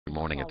Good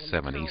morning at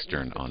 7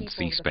 Eastern on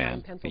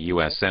C-SPAN. The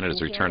U.S. Senate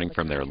is returning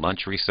from their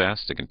lunch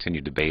recess to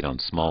continue debate on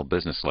small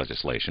business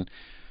legislation.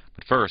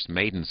 But first,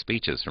 maiden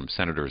speeches from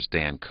Senators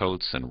Dan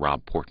Coats and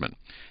Rob Portman.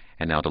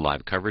 And now to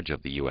live coverage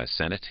of the U.S.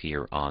 Senate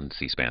here on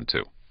C-SPAN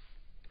 2.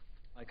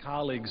 My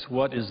colleagues,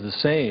 what is the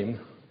same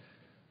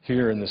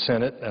here in the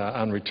Senate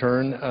on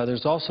return?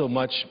 There's also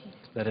much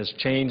that has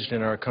changed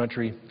in our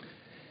country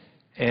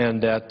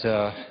and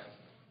that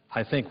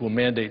I think will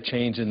mandate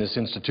change in this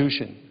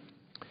institution.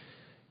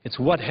 It's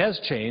what has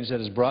changed that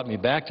has brought me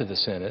back to the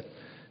Senate,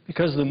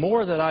 because the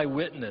more that I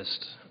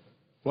witnessed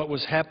what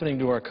was happening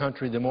to our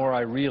country, the more I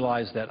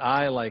realized that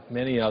I, like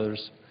many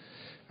others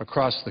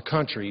across the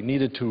country,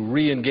 needed to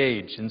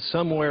re-engage in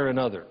some way or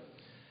another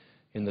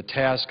in the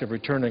task of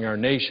returning our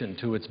nation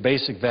to its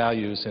basic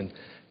values and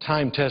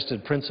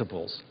time-tested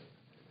principles,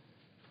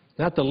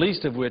 not the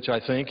least of which, I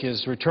think,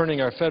 is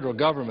returning our federal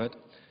government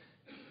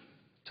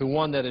to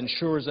one that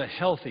ensures a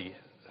healthy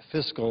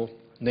fiscal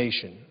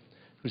nation,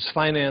 whose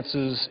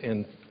finances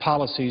and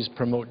policies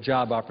promote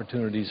job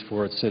opportunities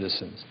for its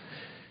citizens.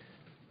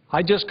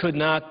 I just could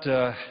not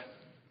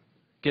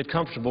get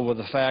comfortable with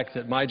the fact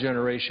that my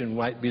generation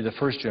might be the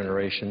first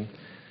generation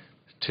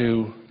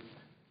to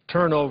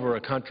turn over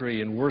a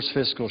country in worse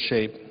fiscal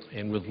shape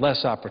and with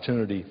less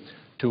opportunity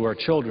to our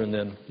children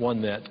than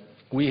one that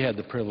we had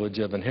the privilege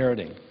of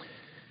inheriting.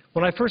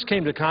 When I first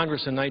came to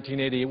Congress in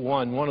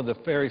 1981, one of the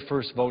very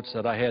first votes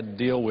that I had to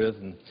deal with,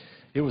 and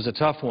it was a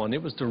tough one,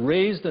 it was to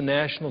raise the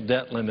national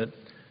debt limit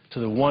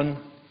to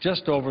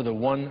just over the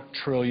 $1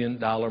 trillion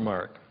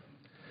mark.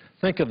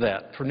 Think of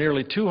that. For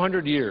nearly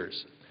 200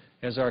 years,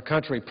 as our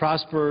country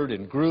prospered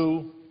and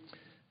grew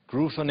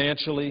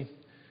financially,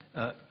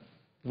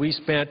 we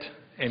spent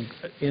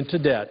into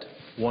debt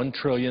 $1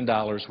 trillion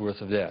worth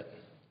of debt.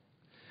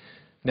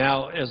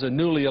 Now, as a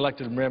newly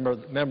elected member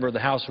of the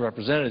House of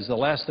Representatives, the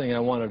last thing I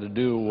wanted to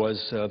do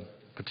was,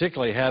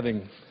 particularly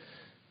having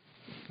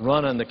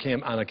run on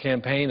a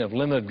campaign of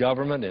limited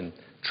government and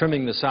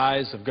trimming the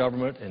size of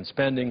government and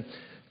spending,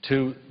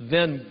 to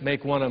then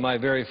make one of my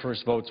very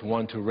first votes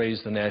one to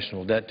raise the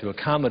national debt to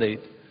accommodate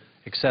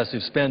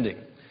excessive spending.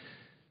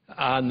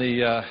 On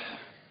the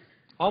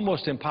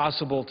almost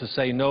impossible to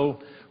say no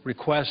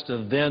request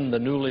of then the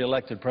newly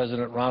elected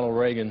President Ronald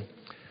Reagan,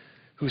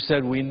 who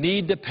said we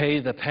need to pay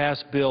the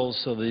past bills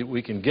so that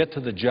we can get to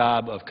the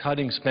job of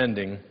cutting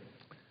spending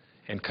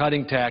and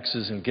cutting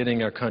taxes and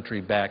getting our country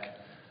back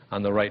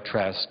on the right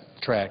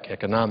track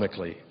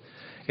economically.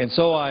 And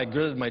so I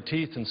gritted my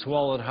teeth and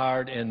swallowed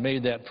hard and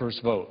made that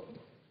first vote.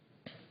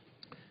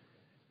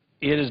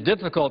 It is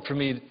difficult for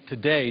me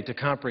today to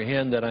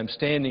comprehend that I'm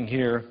standing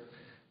here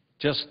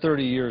just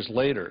 30 years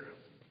later,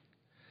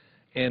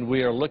 and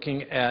we are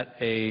looking at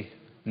a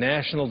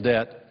national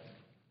debt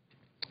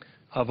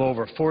of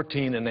over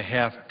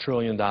 $14.5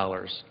 trillion.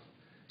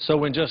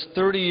 So in just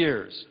 30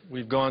 years,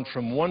 we've gone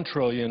from $1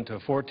 trillion to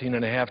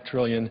 $14.5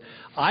 trillion.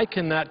 I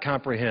cannot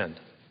comprehend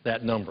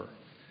that number.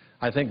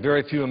 I think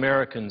very few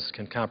Americans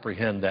can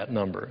comprehend that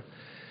number.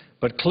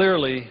 But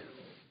clearly,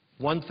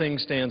 one thing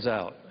stands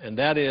out, and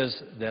that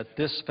is that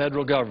this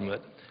federal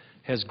government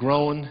has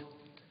grown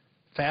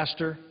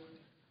faster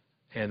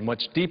and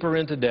much deeper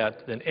into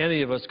debt than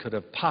any of us could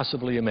have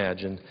possibly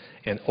imagined,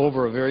 and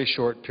over a very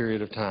short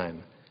period of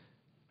time.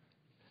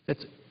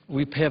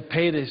 We have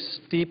paid a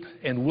steep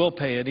and will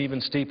pay an even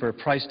steeper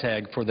price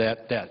tag for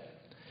that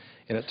debt,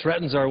 and it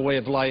threatens our way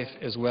of life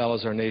as well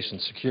as our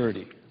nation's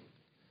security.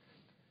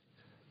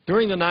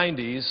 During the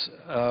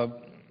 90s,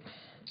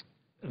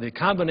 the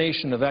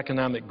combination of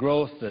economic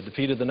growth, the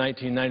defeat of the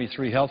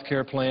 1993 health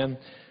care plan,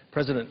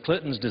 President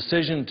Clinton's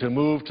decision to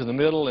move to the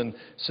middle and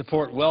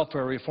support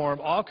welfare reform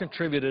all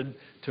contributed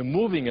to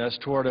moving us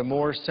toward a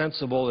more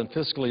sensible and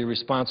fiscally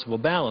responsible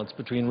balance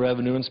between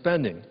revenue and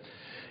spending.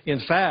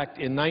 In fact,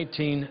 in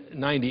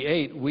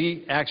 1998,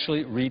 we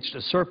actually reached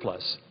a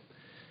surplus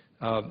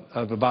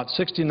of about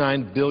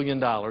 $69 billion,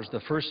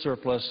 the first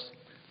surplus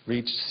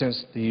reached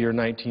since the year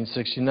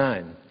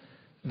 1969.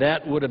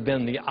 That would have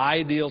been the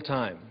ideal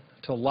time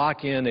to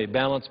lock in a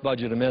balanced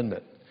budget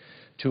amendment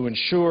to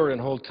ensure and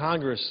hold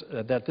Congress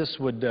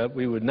that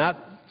we would not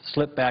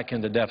slip back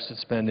into deficit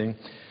spending,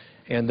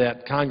 and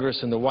that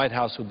Congress and the White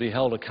House would be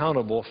held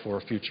accountable for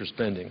future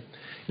spending.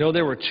 You know,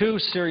 there were two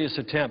serious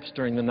attempts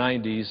during the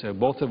 90s,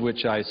 both of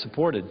which I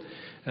supported,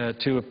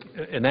 to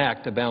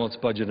enact a balanced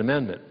budget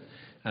amendment.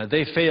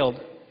 They failed,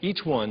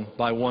 each one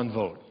by one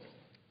vote.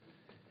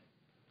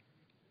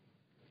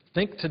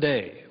 Think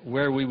today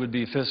where we would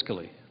be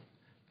fiscally.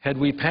 Had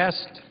we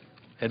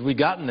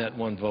gotten that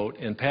one vote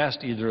and passed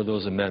either of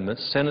those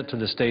amendments, sent it to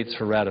the states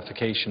for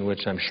ratification,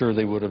 which I'm sure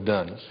they would have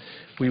done,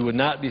 we would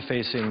not be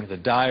facing the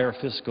dire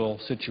fiscal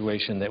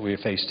situation that we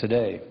face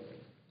today.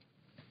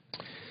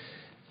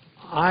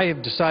 I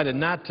have decided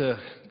not to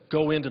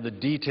go into the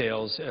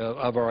details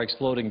of our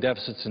exploding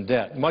deficits and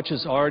debt. Much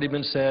has already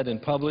been said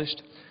and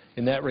published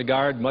in that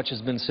regard. Much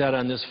has been said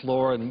on this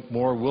floor, and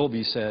more will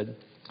be said.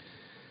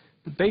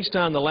 Based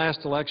on the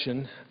last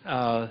election,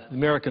 the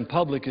American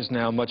public is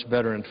now much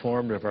better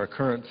informed of our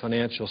current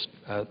financial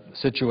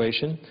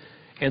situation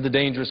and the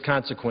dangerous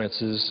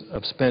consequences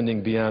of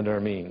spending beyond our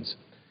means.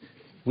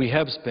 We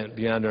have spent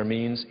beyond our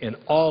means in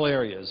all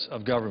areas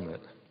of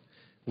government.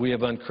 We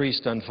have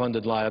increased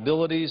unfunded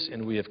liabilities,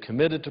 and we have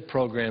committed to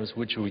programs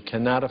which we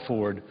cannot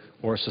afford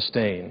or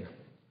sustain.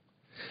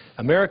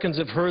 Americans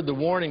have heard the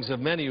warnings of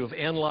many who have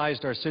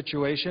analyzed our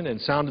situation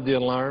and sounded the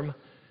alarm,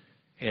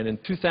 and in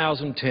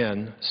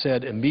 2010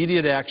 said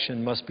immediate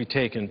action must be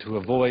taken to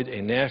avoid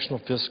a national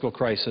fiscal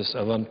crisis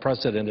of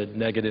unprecedented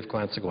negative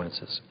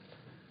consequences.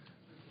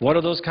 What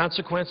are those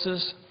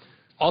consequences?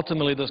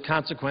 Ultimately, those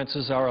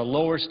consequences are a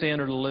lower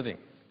standard of living,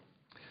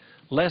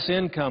 less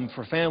income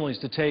for families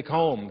to take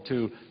home,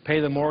 to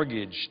pay the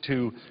mortgage,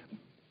 to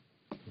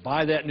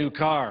buy that new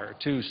car,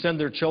 to send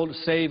their children,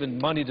 save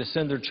money to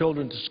send their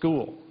children to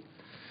school.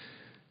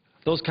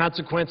 Those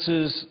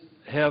consequences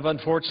have,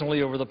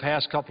 unfortunately, over the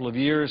past couple of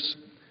years,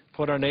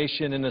 put our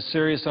nation in a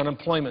serious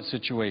unemployment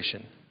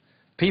situation.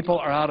 People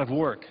are out of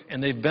work,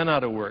 and they've been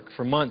out of work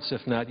for months,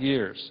 if not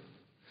years.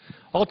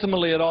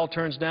 Ultimately, it all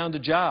turns down to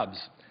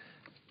jobs.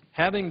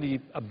 Having the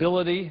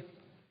ability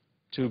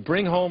to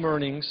bring home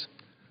earnings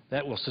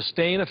that will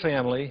sustain a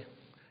family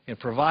and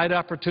provide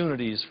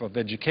opportunities for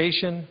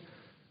education,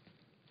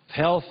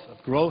 health,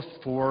 growth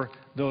for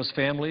those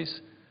families,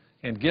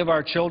 and give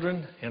our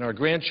children and our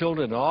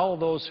grandchildren and all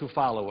of those who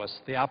follow us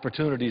the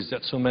opportunities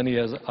that so many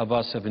of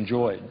us have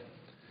enjoyed.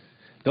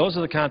 Those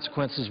are the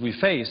consequences we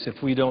face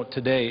if we don't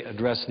today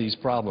address these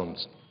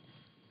problems.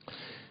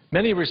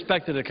 Many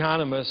respected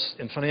economists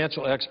and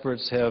financial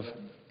experts have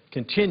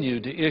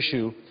continued to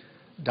issue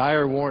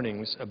dire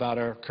warnings about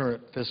our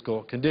current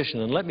fiscal condition,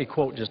 and let me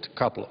quote just a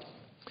couple.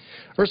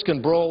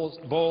 Erskine Bowles,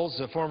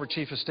 the former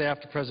chief of staff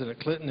to President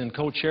Clinton and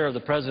co-chair of the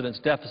President's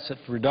Deficit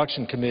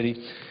Reduction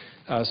Committee,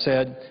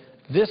 said,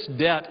 "This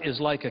debt is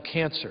like a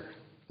cancer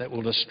that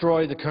will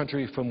destroy the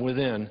country from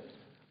within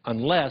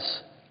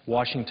unless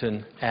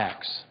Washington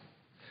acts."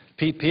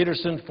 Pete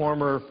Peterson,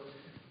 former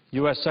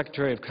U.S.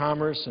 Secretary of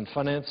Commerce and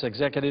Finance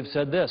executive,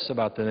 said this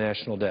about the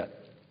national debt: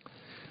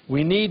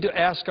 "We need to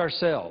ask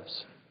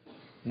ourselves,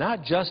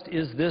 not just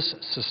is this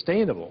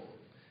sustainable,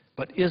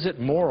 but is it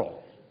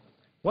moral?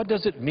 What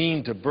does it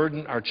mean to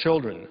burden our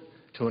children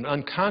to an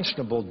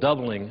unconscionable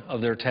doubling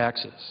of their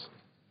taxes?"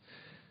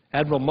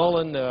 Admiral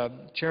Mullen,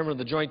 chairman of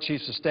the Joint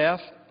Chiefs of Staff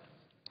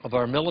of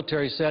our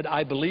military, said,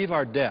 "I believe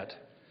our debt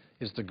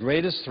is the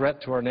greatest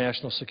threat to our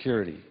national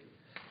security.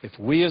 If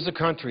we as a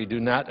country do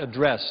not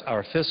address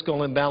our fiscal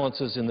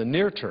imbalances in the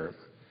near term,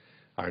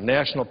 our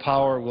national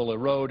power will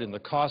erode and the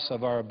costs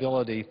of our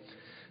ability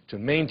to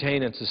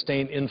maintain and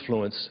sustain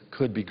influence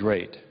could be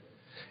great."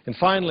 And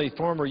finally,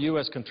 former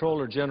U.S.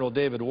 Comptroller General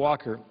David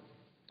Walker,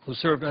 who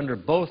served under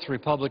both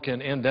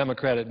Republican and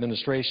Democrat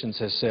administrations,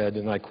 has said,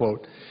 and I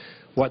quote,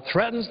 "What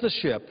threatens the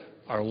ship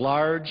are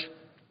large,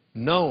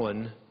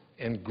 known,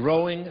 and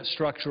growing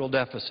structural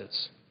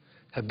deficits.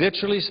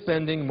 Habitually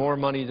spending more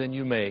money than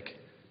you make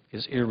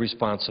is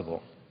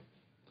irresponsible."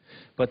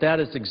 But that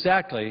is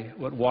exactly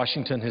what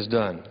Washington has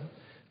done.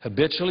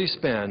 Habitually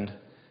spend,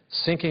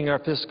 sinking our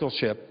fiscal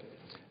ship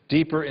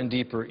deeper and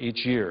deeper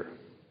each year.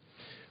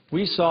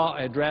 We saw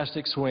a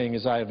drastic swing,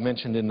 as I have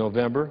mentioned, in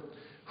November.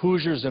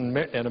 Hoosiers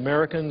and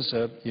Americans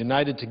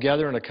united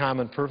together in a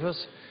common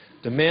purpose,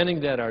 demanding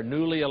that our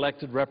newly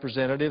elected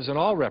representatives and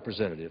all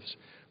representatives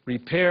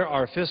repair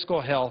our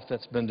fiscal health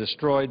that's been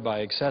destroyed by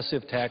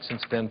excessive tax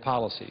and spend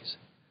policies.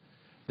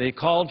 They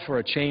called for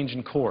a change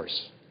in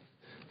course.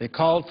 They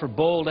called for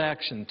bold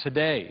action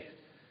today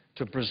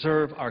to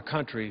preserve our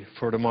country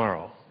for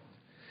tomorrow.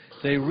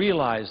 They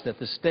realized that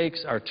the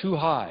stakes are too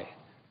high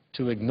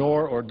to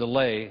ignore or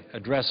delay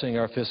addressing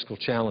our fiscal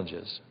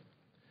challenges.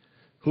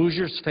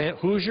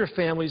 Hoosier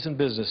families and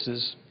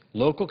businesses,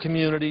 local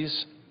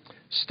communities,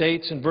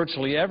 states, and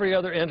virtually every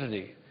other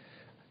entity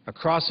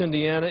across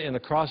Indiana and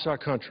across our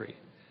country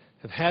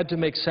have had to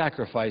make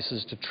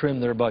sacrifices to trim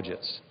their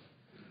budgets.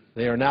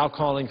 They are now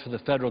calling for the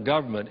federal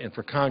government and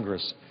for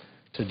Congress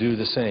to do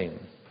the same.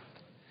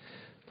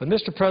 But,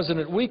 Mr.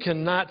 President, we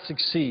cannot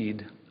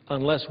succeed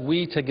unless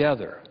we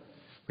together,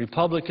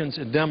 Republicans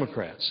and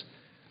Democrats,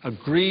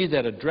 agree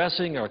that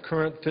addressing our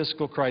current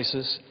fiscal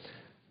crisis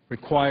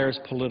requires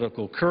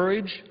political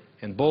courage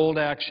and bold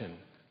action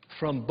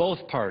from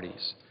both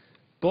parties,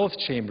 both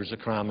chambers of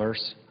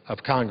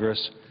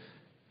Congress,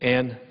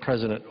 and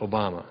President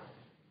Obama.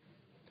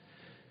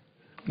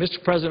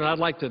 Mr. President, I'd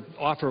like to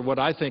offer what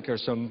I think are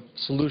some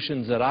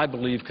solutions that I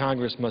believe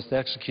Congress must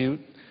execute,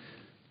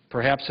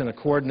 perhaps in a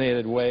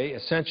coordinated way,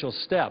 essential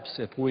steps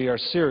if we are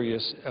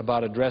serious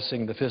about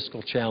addressing the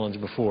fiscal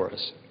challenge before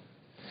us.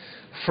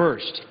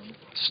 First,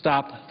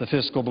 stop the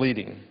fiscal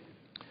bleeding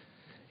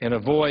and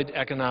avoid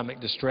economic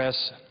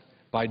distress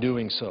by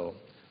doing so.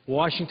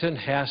 Washington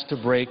has to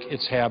break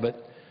its habit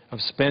of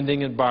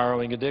spending and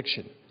borrowing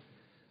addiction.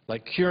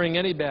 Like curing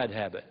any bad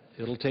habit,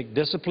 it'll take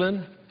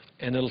discipline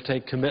and it'll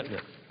take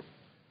commitment.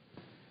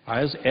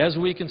 As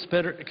we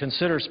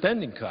consider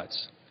spending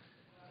cuts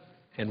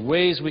and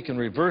ways we can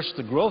reverse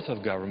the growth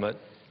of government,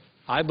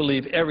 I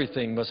believe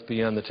everything must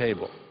be on the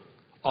table.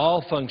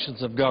 All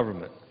functions of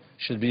government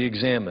should be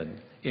examined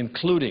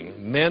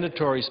including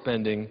mandatory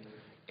spending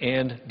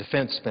and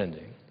defense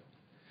spending.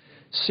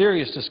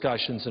 Serious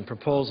discussions and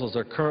proposals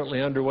are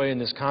currently underway in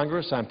this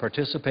Congress. I'm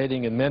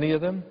participating in many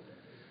of them.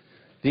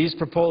 These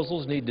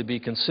proposals need to be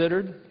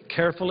considered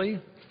carefully,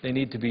 they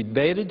need to be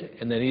debated,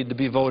 and they need to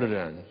be voted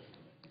on.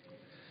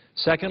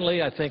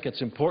 Secondly, I think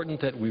it's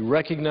important that we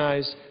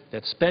recognize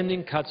that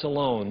spending cuts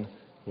alone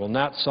will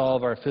not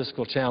solve our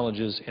fiscal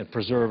challenges and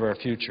preserve our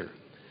future.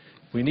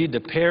 We need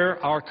to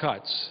pair our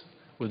cuts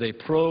with a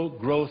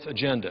pro-growth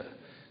agenda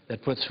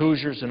that puts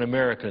Hoosiers and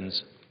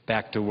Americans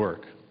back to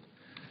work.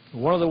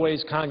 One of the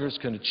ways Congress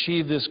can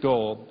achieve this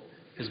goal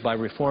is by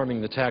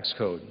reforming the tax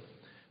code,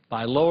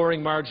 by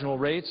lowering marginal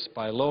rates,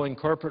 by lowering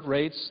corporate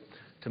rates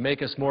to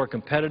make us more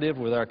competitive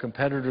with our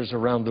competitors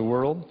around the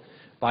world,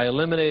 by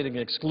eliminating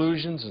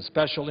exclusions and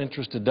special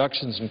interest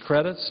deductions and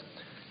credits,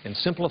 and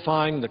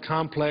simplifying the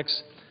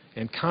complex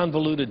and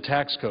convoluted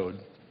tax code.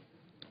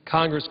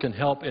 Congress can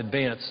help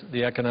advance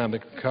the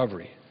economic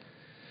recovery.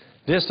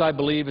 This, I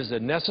believe, is a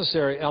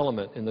necessary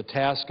element in the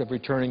task of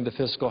returning to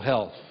fiscal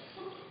health.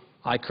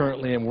 I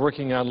currently am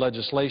working on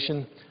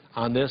legislation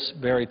on this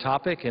very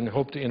topic and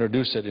hope to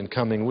introduce it in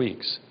coming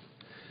weeks.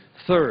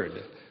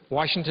 Third,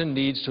 Washington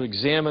needs to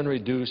examine,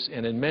 reduce,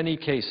 and in many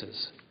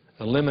cases,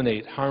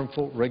 eliminate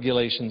harmful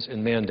regulations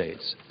and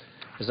mandates.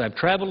 As I've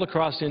traveled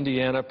across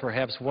Indiana,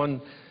 perhaps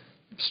one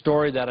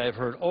story that I've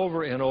heard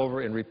over and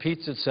over and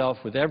repeats itself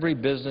with every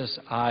business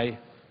I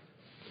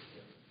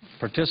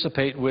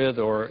participate with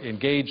or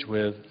engage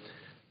with,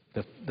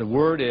 the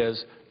word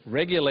is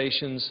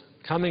regulations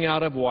coming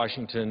out of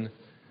Washington,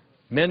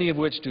 many of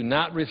which do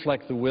not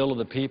reflect the will of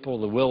the people,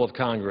 the will of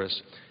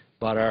Congress,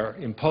 but are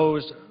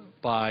imposed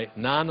by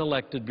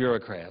non-elected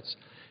bureaucrats,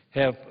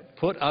 have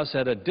put us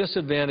at a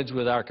disadvantage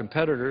with our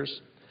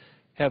competitors,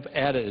 have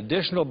added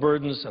additional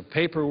burdens of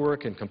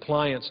paperwork and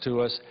compliance to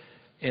us,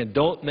 and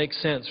don't make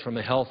sense from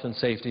a health and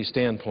safety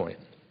standpoint.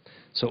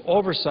 So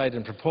oversight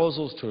and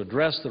proposals to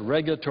address the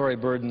regulatory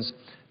burdens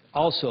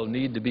also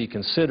need to be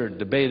considered,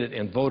 debated,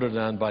 and voted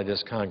on by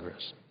this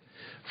Congress.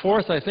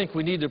 Fourth, I think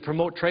we need to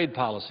promote trade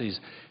policies.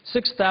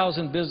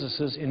 6,000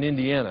 businesses in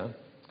Indiana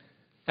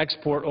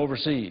export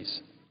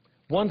overseas.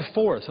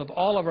 1/4 of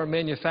all of our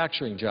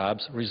manufacturing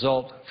jobs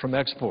result from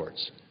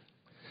exports.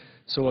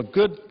 So a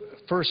good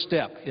first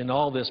step in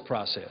all this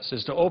process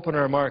is to open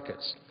our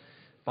markets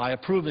by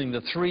approving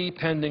the 3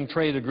 pending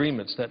trade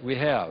agreements that we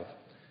have,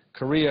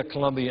 Korea,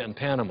 Colombia, and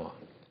Panama.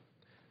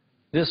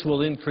 This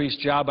will increase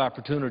job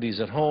opportunities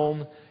at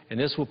home, and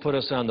this will put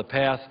us on the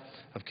path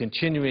of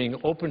continuing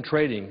open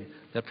trading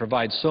that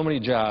provides so many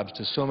jobs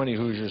to so many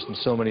Hoosiers and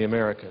so many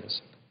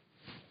Americans.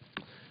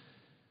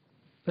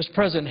 Mr.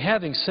 President,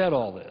 having said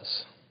all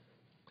this,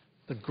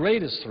 the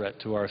greatest threat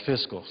to our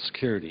fiscal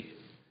security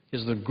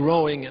is the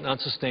growing and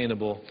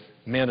unsustainable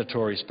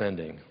mandatory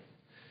spending.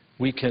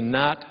 We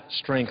cannot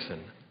strengthen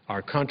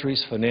our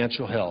country's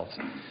financial health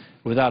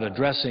without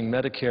addressing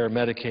Medicare,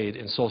 Medicaid,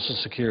 and Social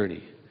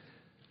Security.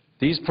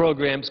 These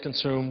programs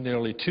consume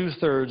nearly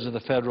 2/3 of the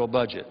federal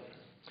budget.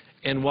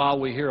 And while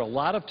we hear a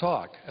lot of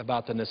talk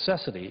about the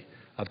necessity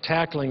of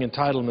tackling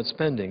entitlement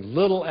spending,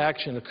 little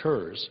action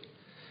occurs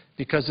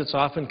because it's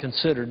often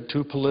considered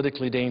too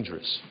politically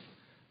dangerous.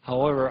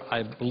 However,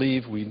 I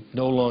believe we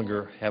no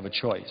longer have a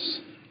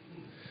choice.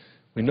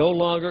 We no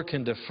longer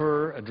can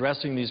defer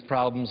addressing these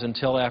problems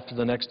until after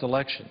the next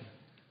election.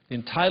 The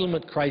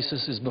entitlement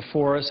crisis is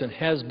before us and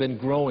has been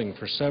growing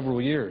for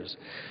several years.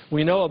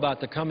 We know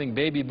about the coming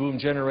baby boom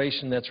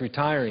generation that's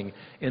retiring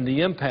and the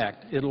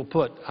impact it'll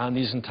put on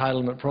these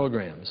entitlement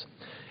programs.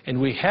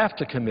 And we have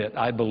to commit,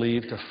 I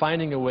believe, to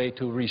finding a way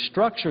to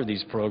restructure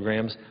these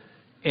programs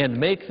and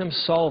make them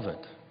solvent.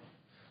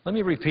 Let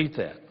me repeat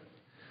that.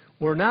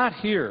 We're not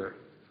here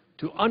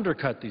to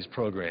undercut these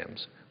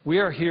programs. We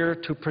are here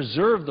to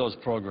preserve those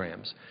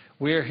programs.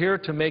 We are here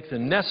to make the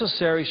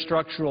necessary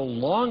structural,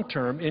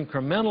 long-term,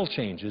 incremental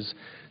changes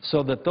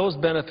so that those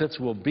benefits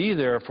will be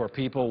there for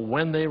people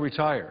when they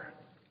retire.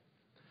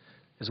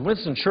 As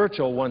Winston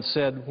Churchill once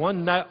said,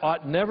 one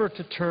ought never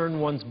to turn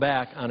one's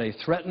back on a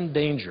threatened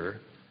danger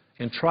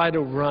and try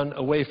to run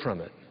away from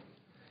it.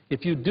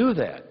 If you do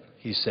that,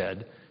 he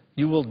said,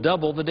 you will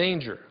double the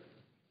danger.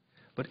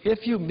 But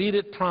if you meet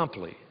it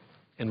promptly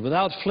and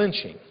without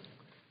flinching,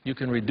 you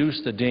can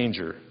reduce the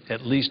danger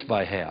at least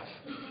by half.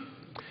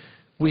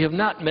 We have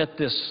not met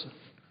this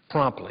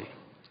promptly,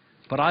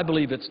 but I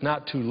believe it's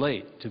not too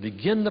late to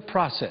begin the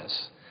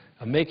process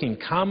of making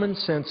common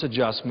sense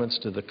adjustments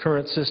to the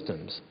current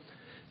systems.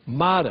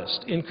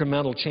 Modest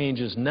incremental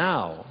changes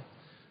now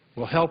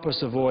will help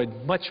us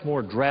avoid much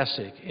more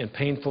drastic and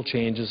painful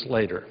changes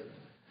later.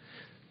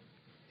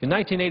 In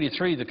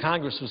 1983, the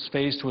Congress was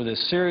faced with a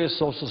serious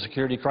Social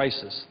Security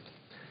crisis.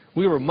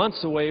 We were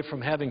months away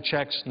from having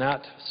checks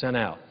not sent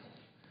out.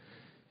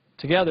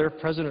 Together,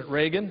 President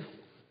Reagan,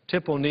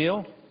 Tip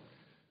O'Neill,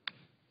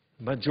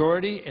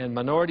 majority and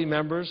minority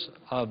members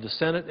of the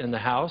Senate and the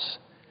House,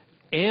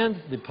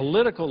 and the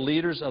political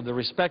leaders of the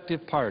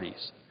respective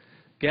parties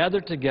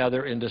gathered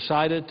together and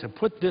decided to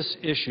put this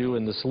issue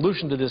and the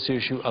solution to this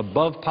issue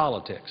above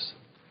politics.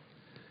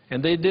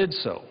 And they did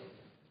so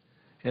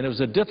And it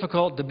was a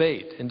difficult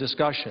debate and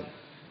discussion,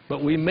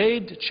 but we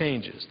made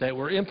changes that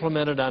were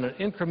implemented on an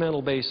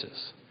incremental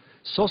basis.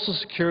 Social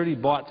Security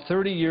bought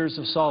 30 years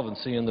of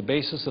solvency on the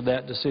basis of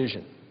that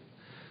decision.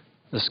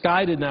 The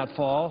sky did not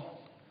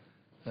fall,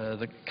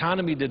 the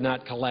economy did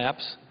not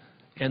collapse,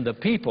 and the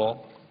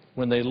people,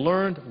 when they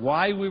learned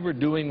why we were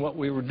doing what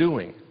we were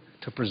doing,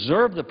 to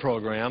preserve the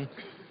program,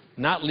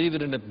 not leave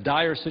it in a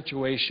dire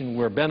situation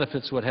where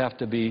benefits would have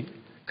to be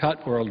cut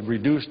or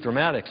reduced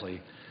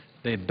dramatically,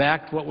 they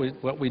backed what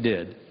we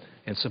did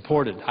and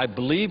supported. I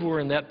believe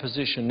we're in that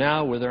position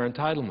now with our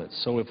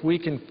entitlements. So if we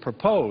can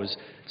propose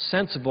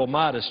sensible,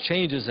 modest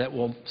changes that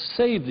will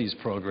save these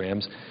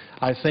programs,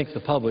 I think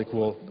the public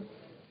will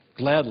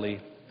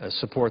gladly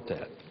support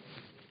that.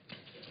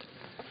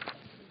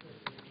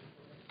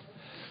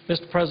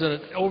 Mr.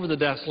 President, over the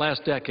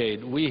last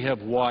decade, we have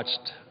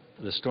watched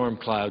the storm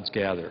clouds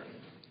gather.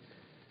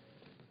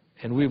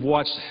 And we've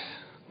watched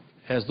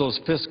as those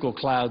fiscal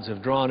clouds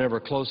have drawn ever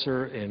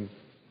closer and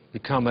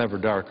become ever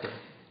darker.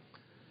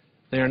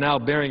 They are now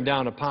bearing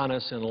down upon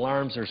us, and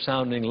alarms are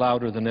sounding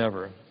louder than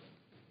ever.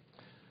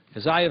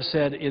 As I have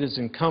said, it is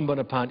incumbent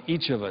upon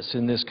each of us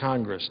in this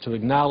Congress to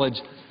acknowledge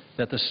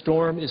that the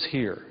storm is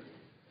here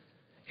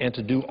and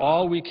to do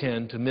all we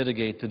can to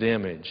mitigate the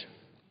damage.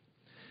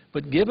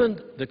 But given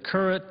the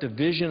current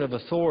division of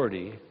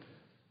authority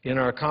in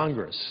our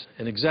Congress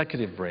and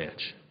executive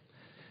branch,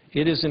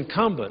 it is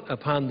incumbent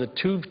upon the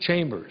two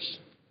chambers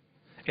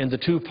and the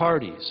two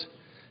parties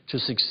to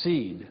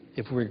succeed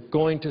if we're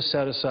going to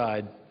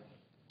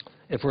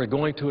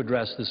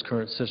address this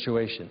current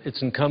situation.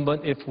 It's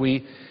incumbent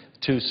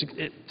to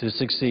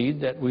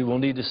succeed that we will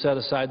need to set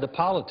aside the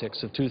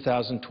politics of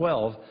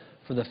 2012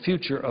 for the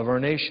future of our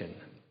nation.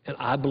 And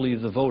I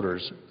believe the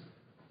voters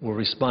will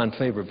respond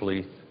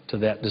favorably to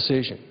that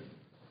decision.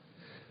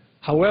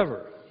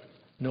 However,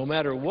 no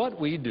matter what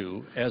we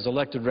do as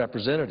elected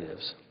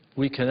representatives,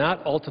 we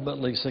cannot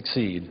ultimately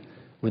succeed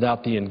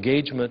without the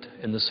engagement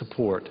and the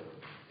support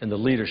and the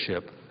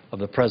leadership of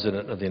the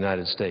President of the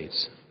United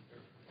States.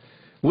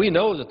 We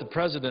know that the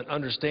President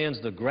understands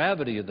the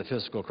gravity of the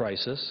fiscal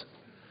crisis.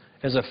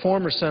 As a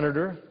former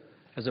senator,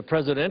 as a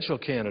presidential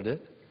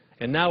candidate,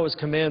 and now as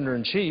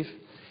Commander-in-Chief,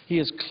 he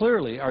has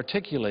clearly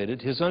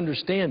articulated his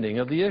understanding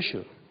of the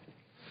issue.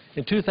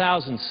 In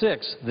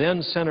 2006,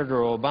 then Senator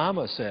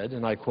Obama said,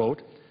 and I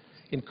quote,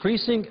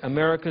 "Increasing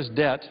America's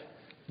debt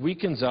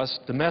weakens us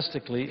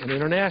domestically and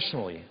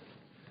internationally.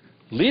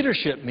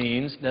 Leadership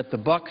means that the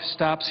buck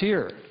stops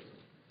here.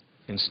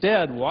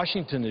 Instead,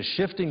 Washington is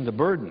shifting the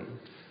burden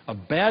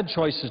of bad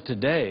choices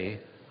today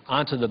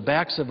onto the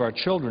backs of our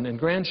children and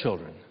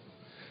grandchildren.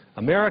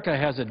 America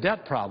has a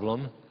debt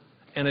problem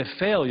and a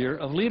failure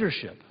of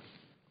leadership."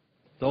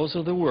 Those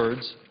are the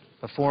words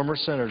of former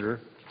Senator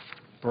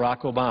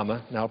Barack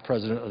Obama, now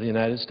President of the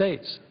United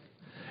States.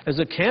 As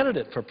a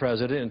candidate for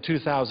president in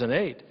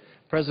 2008,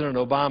 President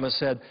Obama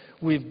said,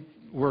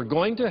 we're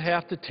going to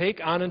have to take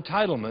on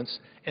entitlements,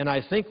 and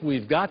I think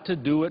we've got to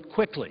do it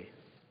quickly.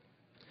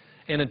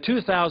 And in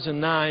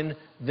 2009,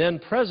 then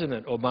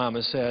President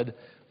Obama said,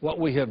 what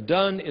we have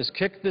done is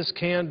kick this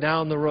can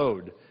down the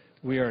road.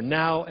 We are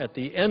now at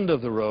the end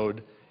of the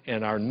road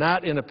and are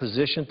not in a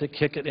position to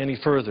kick it any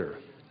further.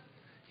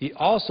 He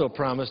also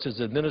promised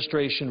his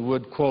administration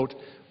would, quote,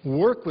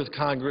 work with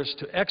Congress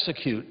to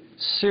execute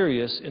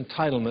serious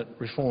entitlement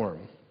reform.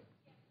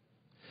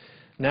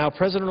 Now,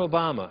 President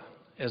Obama,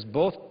 as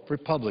both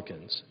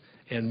Republicans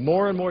and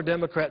more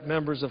Democrat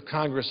members of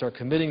Congress are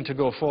committing to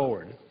go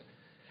forward,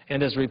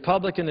 and as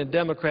Republican and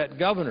Democrat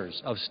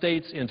governors of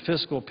states in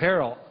fiscal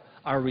peril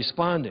are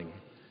responding,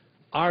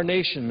 our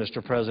nation,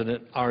 Mr.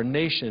 President, our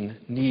nation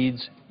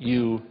needs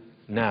you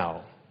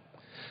now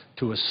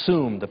to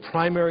assume the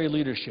primary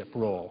leadership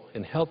role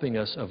in helping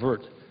us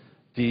avert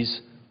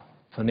these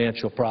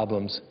financial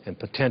problems and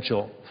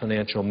potential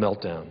financial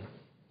meltdown.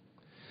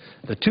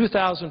 The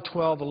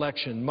 2012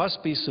 election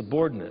must be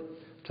subordinate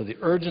to the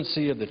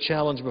urgency of the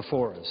challenge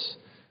before us.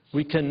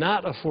 We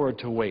cannot afford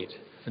to wait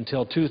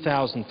until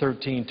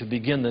 2013 to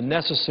begin the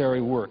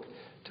necessary work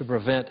to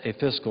prevent a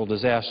fiscal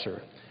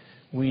disaster.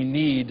 We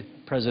need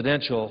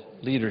presidential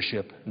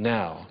leadership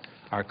now.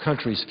 Our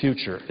country's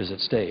future is at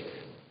stake.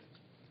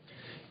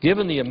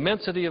 Given the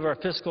immensity of our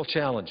fiscal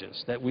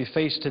challenges that we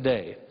face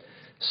today,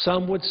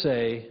 some would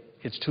say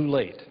it's too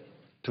late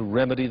to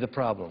remedy the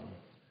problem.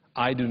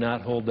 I do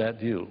not hold that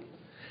view.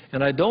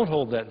 And I don't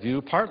hold that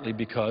view partly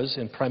because,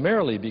 and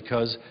primarily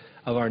because,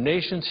 of our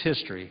nation's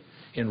history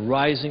in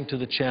rising to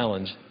the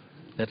challenge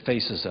that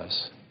faces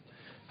us.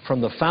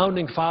 From the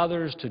Founding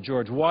Fathers to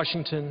George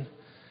Washington,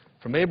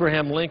 from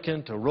Abraham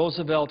Lincoln to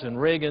Roosevelt and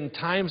Reagan,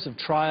 times of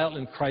trial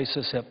and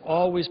crisis have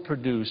always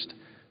produced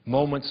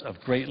moments of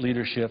great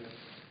leadership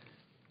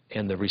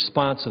and the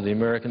response of the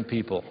American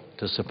people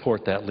to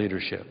support that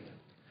leadership.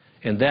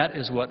 And that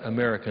is what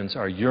Americans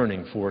are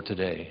yearning for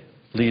today,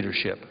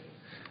 leadership.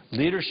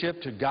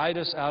 Leadership to guide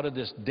us out of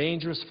this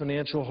dangerous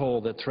financial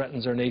hole that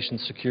threatens our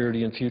nation's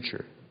security and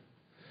future.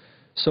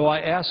 So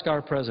I ask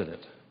our President,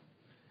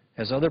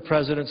 as other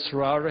presidents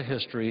throughout our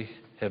history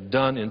have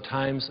done in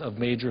times of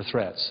major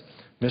threats,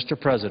 Mr.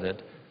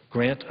 President,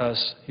 grant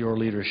us your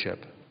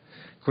leadership.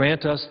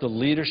 Grant us the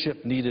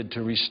leadership needed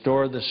to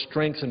restore the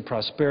strength and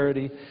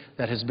prosperity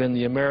that has been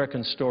the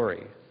American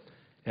story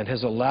and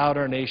has allowed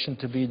our nation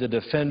to be the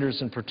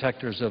defenders and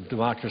protectors of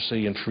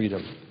democracy and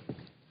freedom.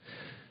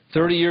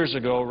 30 years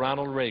ago,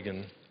 Ronald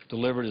Reagan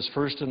delivered his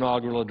first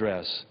inaugural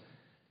address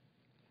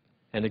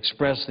and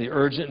expressed the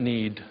urgent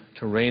need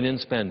to rein in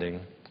spending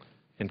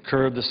and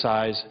curb the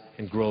size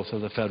and growth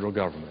of the federal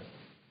government.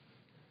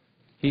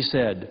 He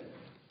said,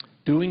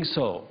 "Doing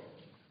so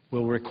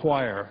will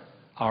require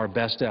our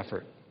best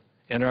effort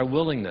and our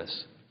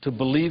willingness to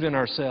believe in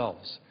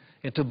ourselves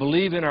and to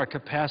believe in our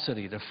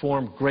capacity to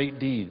form great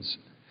deeds,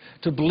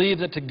 to believe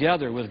that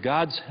together, with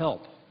God's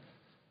help,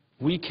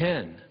 we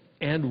can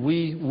and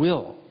we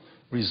will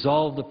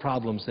resolve the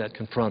problems that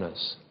confront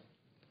us."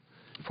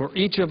 For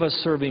each of us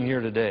serving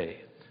here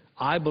today,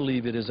 I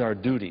believe it is our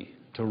duty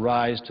to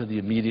rise to the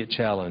immediate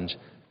challenge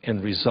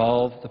and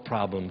resolve the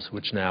problems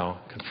which now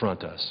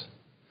confront us.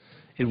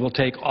 It will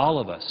take all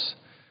of us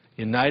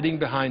uniting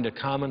behind a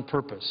common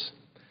purpose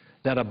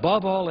that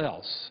above all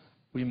else,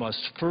 we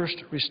must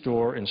first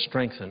restore and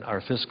strengthen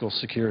our fiscal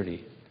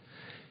security.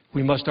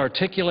 We must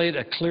articulate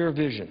a clear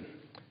vision,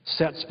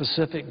 set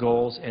specific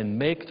goals, and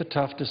make the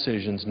tough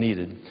decisions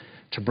needed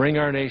to bring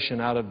our nation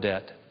out of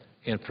debt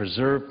and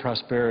preserve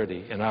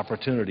prosperity and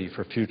opportunity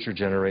for future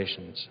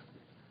generations.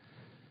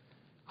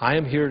 I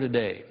am here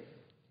today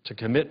to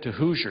commit to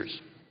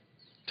Hoosiers,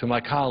 to my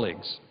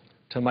colleagues,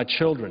 to my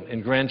children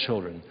and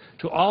grandchildren,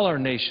 to all our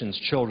nation's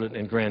children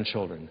and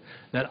grandchildren,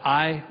 that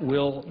I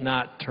will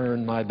not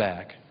turn my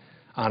back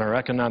on our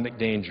economic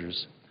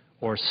dangers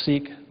or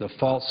seek the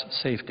false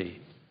safety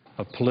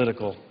of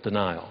political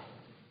denial.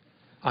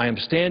 I am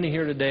standing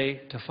here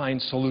today to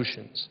find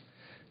solutions,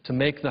 to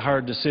make the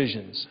hard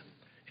decisions,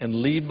 and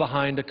leave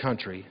behind a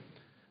country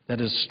that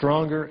is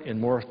stronger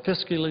and more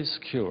fiscally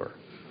secure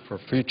for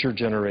future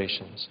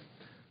generations.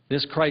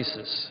 This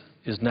crisis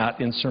is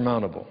not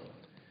insurmountable.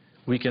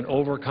 We can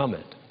overcome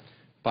it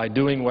by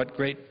doing what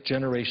great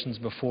generations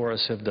before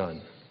us have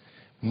done,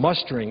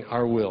 mustering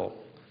our will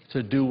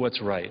to do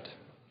what's right.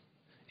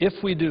 If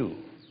we do,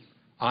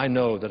 I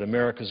know that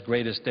America's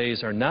greatest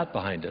days are not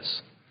behind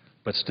us,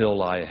 but still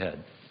lie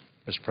ahead.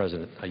 Mr.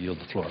 President, I yield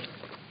the floor.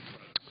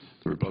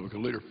 The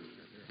Republican leader.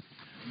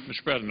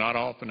 Mr. President, not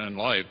often in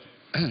life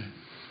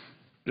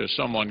does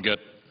someone get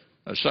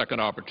a second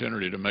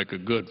opportunity to make a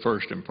good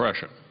first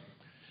impression.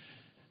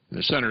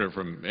 The senator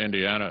from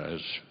Indiana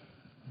has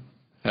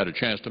had a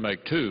chance to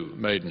make two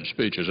maiden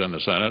speeches in the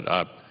Senate.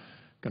 I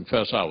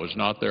confess I was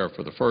not there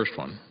for the first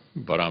one,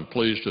 but I'm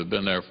pleased to have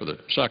been there for the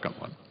second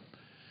one.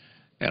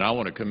 And I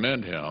want to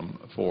commend him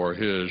for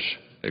his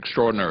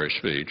extraordinary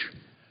speech,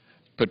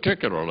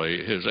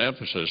 particularly his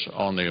emphasis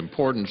on the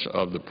importance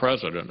of the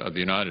President of the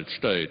United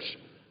States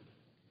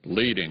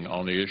leading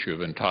on the issue of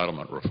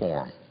entitlement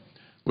reform.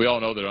 We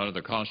all know that under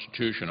the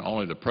Constitution,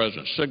 only the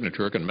President's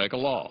signature can make a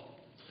law.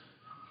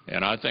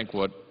 And I think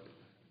what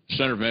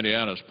Senator from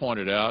Indiana has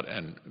pointed out,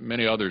 and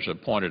many others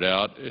have pointed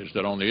out, is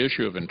that on the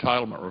issue of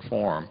entitlement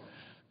reform,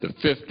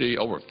 the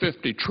over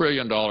 $50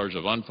 trillion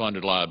of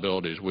unfunded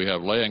liabilities we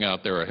have laying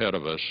out there ahead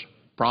of us,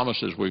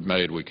 promises we've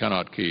made we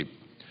cannot keep.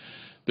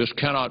 This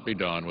cannot be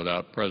done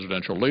without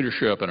presidential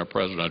leadership and a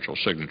presidential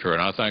signature.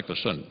 And I thank the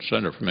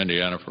senator from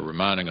Indiana for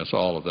reminding us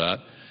all of that.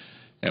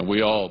 And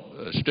we all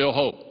still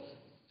hope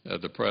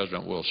that the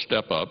President will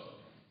step up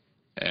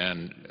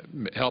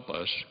and help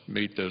us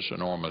meet this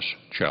enormous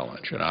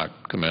challenge. And I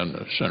commend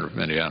the senator from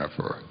Indiana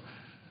for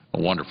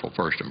a wonderful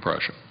first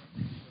impression.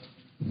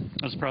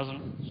 Mr.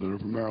 President. Senator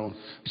from Maryland.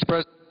 Mr.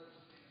 President,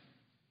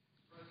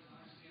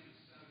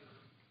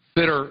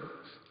 Vitter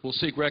will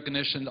seek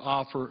recognition to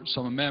offer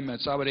some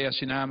amendments. I would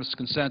ask unanimous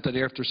consent that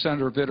after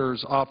Senator Vitter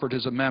has offered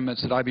his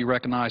amendments that I be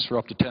recognized for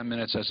up to 10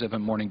 minutes as if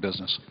in morning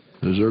business.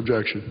 Is there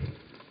objection?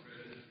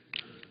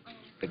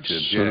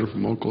 Senator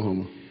from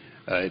Oklahoma.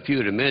 If you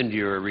would amend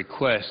your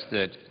request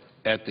that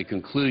at the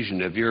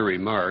conclusion of your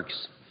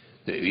remarks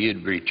that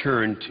you'd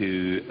return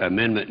to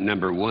amendment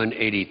number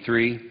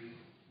 183.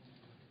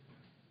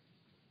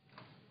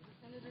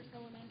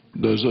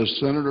 Does the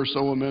senator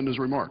so amend his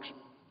remarks?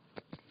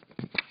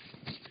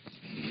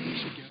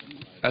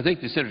 I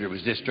think the senator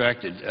was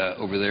distracted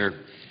over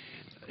there.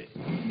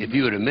 If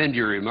you would amend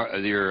your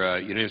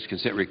unanimous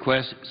consent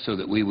request so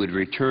that we would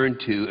return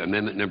to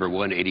amendment number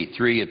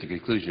 183 at the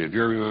conclusion of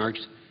your remarks.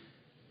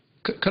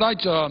 Could I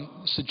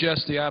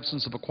suggest the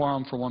absence of a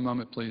quorum for one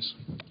moment, please?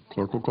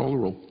 Clerk will call the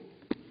roll.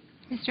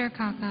 Mr.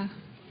 Akaka.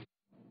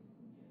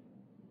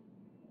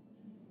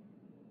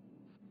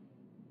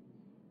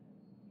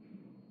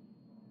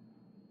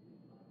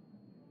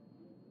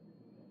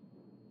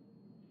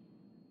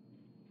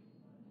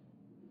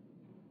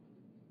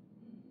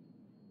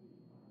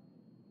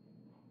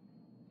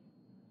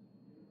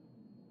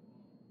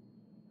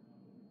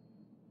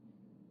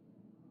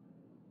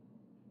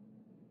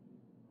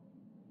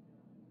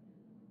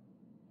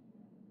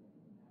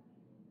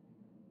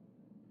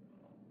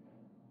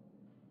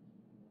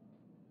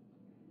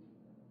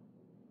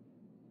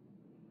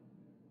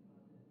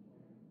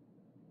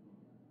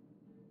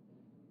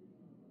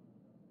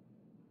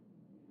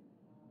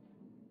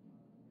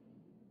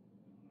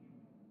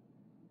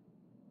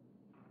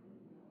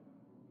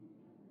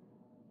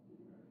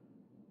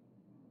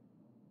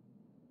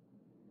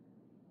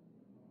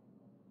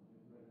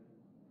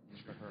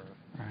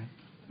 All right.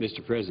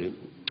 Mr. President,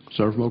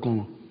 Senator from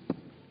Oklahoma.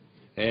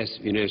 I ask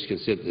unanimous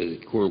consent that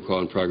the quorum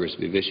call in progress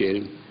be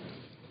vitiated.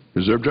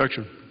 Is there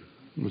objection?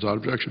 Without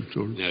objection,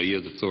 so ordered. Now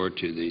yield the floor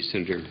to the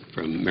senator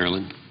from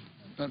Maryland.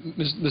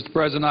 Mr.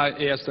 President, I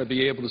ask that I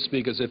be able to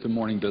speak as if in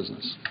morning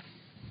business.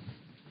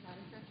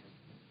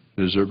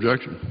 Is there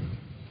objection?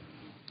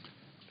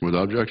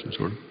 Without objection,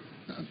 so ordered.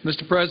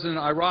 Mr. President,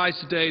 I rise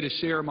today to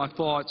share my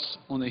thoughts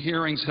on the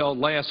hearings held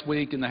last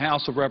week in the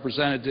House of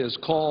Representatives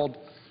called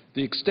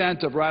 "The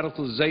Extent of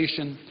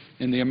Radicalization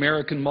in the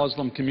American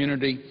Muslim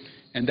Community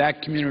and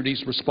That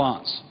Community's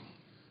Response."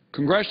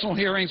 Congressional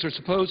hearings are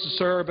supposed to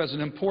serve as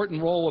an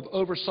important role of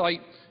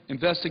oversight,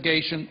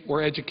 investigation,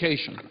 or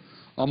education,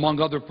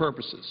 among other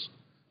purposes.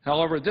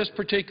 However, this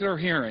particular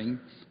hearing,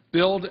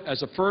 billed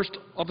as a first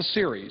of a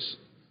series,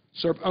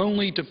 served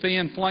only to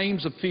fan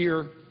flames of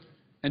fear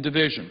and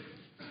division.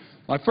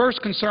 My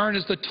first concern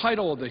is the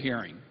title of the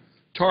hearing,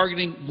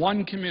 targeting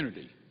one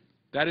community.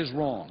 That is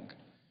wrong.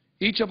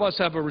 Each of us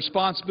have a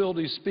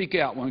responsibility to speak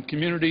out when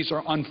communities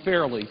are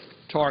unfairly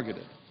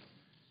targeted.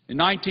 In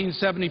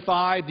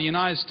 1975, the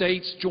United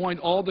States joined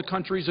all the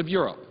countries of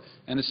Europe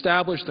and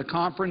established the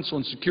Conference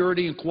on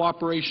Security and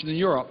Cooperation in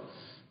Europe,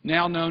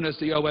 now known as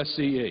the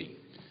OSCE.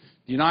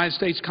 The United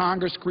States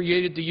Congress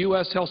created the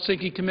U.S.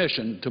 Helsinki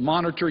Commission to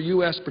monitor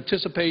U.S.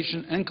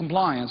 participation and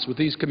compliance with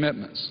these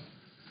commitments.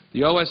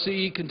 The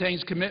OSCE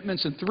contains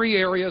commitments in three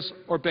areas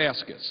or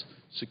baskets: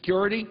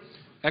 security,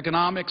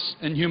 economics,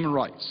 and human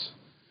rights.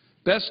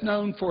 Best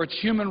known for its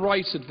human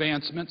rights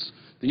advancements,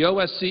 the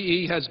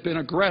OSCE has been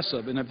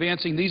aggressive in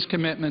advancing these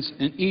commitments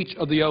in each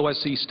of the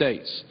OSCE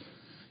states.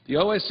 The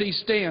OSCE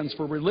stands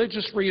for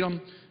religious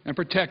freedom and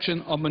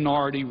protection of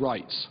minority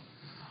rights.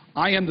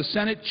 I am the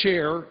Senate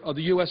Chair of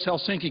the U.S.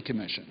 Helsinki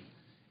Commission.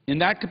 In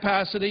that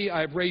capacity,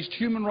 I have raised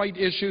human rights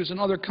issues in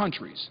other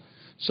countries,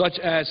 such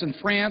as in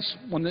France,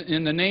 when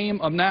in the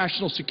name of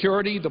national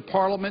security, the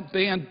parliament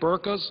banned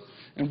burqas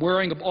and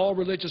wearing of all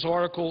religious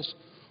articles,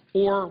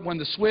 or when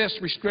the Swiss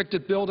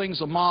restricted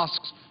buildings of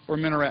mosques or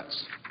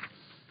minarets.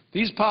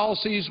 These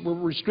policies were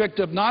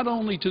restrictive not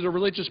only to the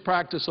religious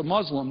practice of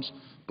Muslims,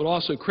 but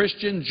also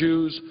Christian,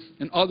 Jews,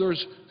 and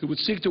others who would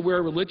seek to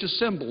wear religious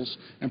symbols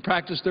and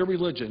practice their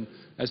religion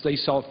as they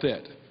saw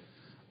fit.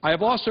 I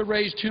have also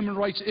raised human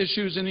rights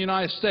issues in the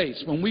United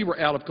States when we were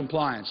out of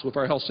compliance with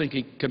our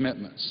Helsinki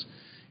commitments.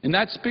 In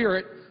that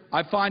spirit,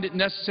 I find it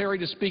necessary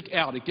to speak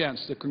out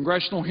against the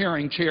congressional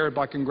hearing chaired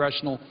by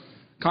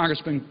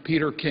Congressman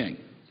Peter King.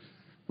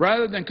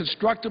 Rather than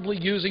constructively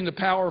using the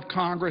power of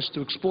Congress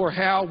to explore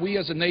how we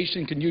as a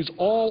nation can use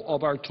all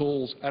of our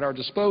tools at our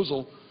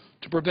disposal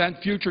to prevent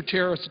future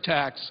terrorist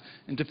attacks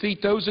and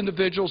defeat those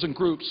individuals and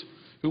groups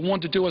who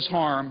want to do us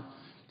harm,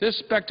 this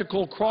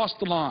spectacle crossed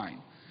the line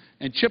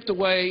and chipped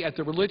away at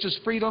the religious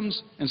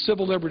freedoms and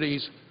civil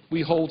liberties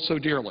we hold so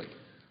dearly.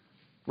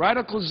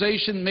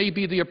 Radicalization may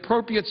be the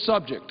appropriate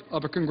subject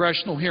of a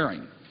congressional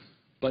hearing,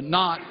 but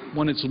not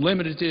when it's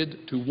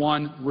limited to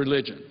one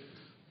religion.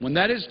 When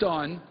that is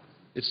done,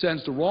 it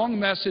sends the wrong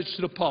message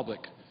to the public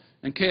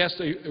and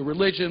casts a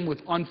religion with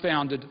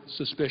unfounded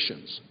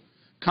suspicions.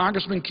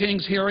 Congressman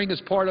King's hearing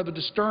is part of a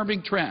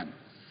disturbing trend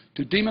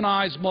to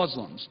demonize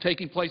Muslims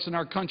taking place in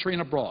our country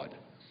and abroad.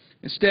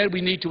 Instead,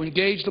 we need to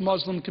engage the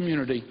Muslim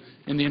community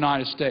in the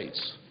United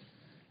States.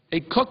 A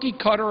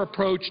cookie-cutter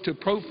approach to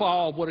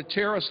profile what a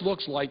terrorist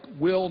looks like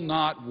will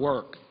not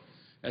work.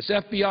 As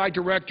FBI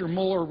Director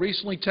Mueller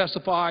recently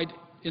testified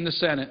in the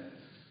Senate,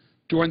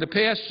 during the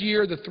past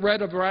year, the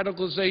threat of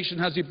radicalization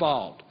has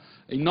evolved.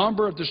 A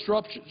number of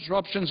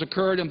disruptions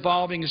occurred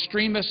involving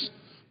extremists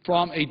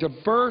from a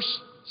diverse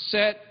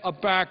set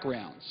of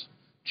backgrounds,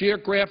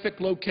 geographic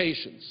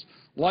locations,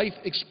 life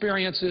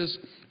experiences,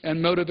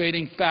 and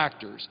motivating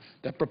factors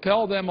that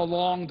propel them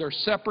along their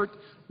separate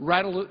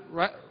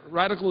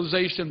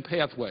radicalization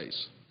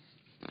pathways.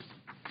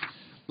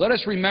 Let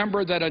us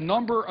remember that a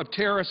number of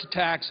terrorist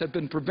attacks have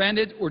been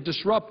prevented or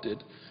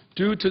disrupted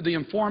due to the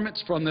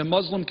informants from the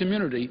Muslim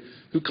community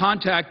who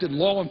contacted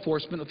law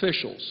enforcement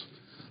officials.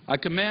 I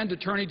commend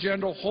Attorney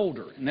General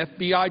Holder and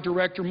FBI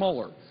Director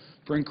Mueller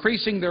for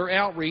increasing their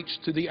outreach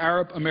to the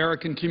Arab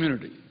American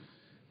community.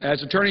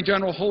 As Attorney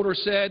General Holder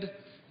said,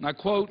 and I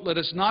quote, "Let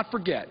us not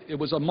forget, it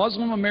was a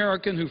Muslim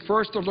American who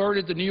first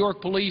alerted the New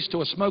York police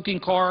to a smoking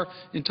car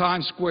in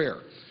Times Square,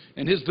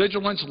 and his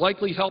vigilance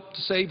likely helped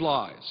to save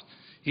lives.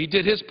 He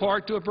did his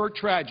part to avert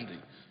tragedy,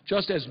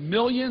 just as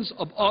millions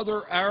of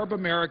other Arab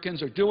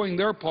Americans are doing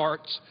their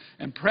parts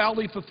and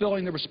proudly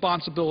fulfilling the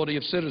responsibility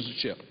of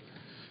citizenship.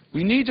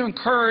 We need to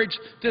encourage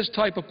this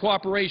type of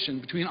cooperation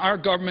between our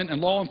government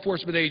and law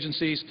enforcement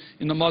agencies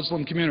in the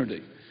Muslim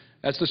community.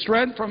 As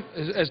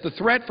the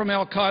threat from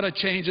al-Qaeda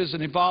changes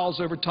and evolves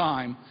over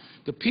time,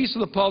 the piece of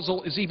the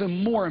puzzle is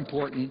even more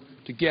important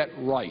to get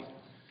right.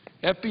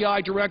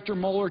 FBI Director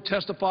Mueller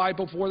testified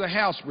before the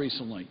House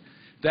recently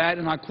that,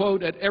 and I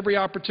quote, "At every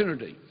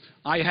opportunity,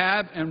 I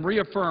have and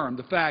reaffirm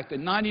the fact that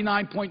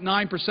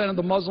 99.9% of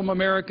the Muslim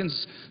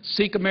Americans,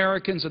 Sikh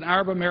Americans, and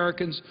Arab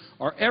Americans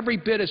are every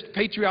bit as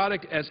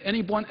patriotic as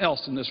anyone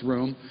else in this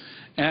room,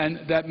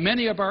 and that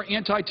many of our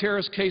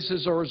anti-terrorist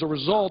cases are as a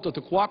result of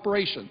the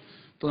cooperation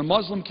from the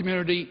Muslim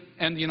community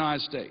and the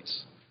United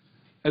States.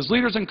 As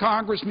leaders in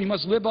Congress, we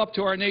must live up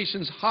to our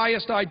nation's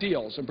highest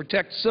ideals and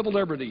protect civil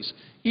liberties,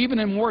 even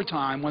in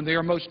wartime when they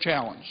are most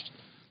challenged.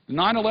 The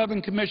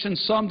 9/11 Commission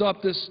summed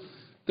up this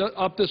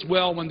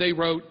well when they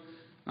wrote,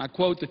 I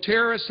quote, "The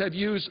terrorists have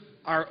used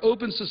our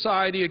open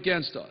society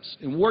against us.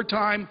 In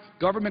wartime,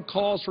 government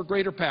calls for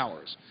greater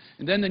powers,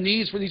 and then the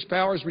needs for these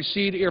powers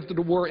recede after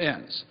the war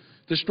ends.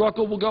 The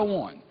struggle will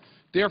go on.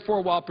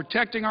 Therefore, while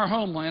protecting our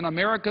homeland,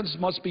 Americans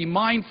must be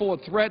mindful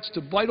of threats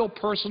to vital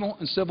personal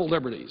and civil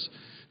liberties.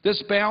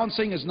 This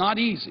balancing is not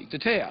easy to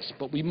task,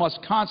 but we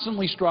must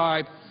constantly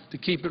strive to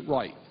keep it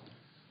right."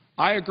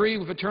 I agree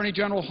with Attorney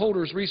General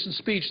Holder's recent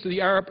speech to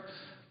the Arab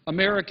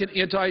American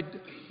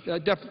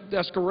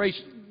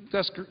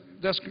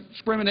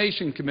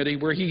Anti-Discrimination Committee,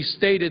 where he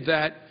stated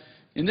that,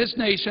 "In this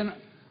nation,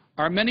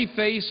 our many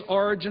faiths,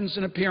 origins,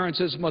 and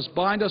appearances must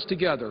bind us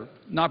together,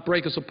 not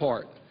break us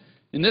apart.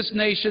 In this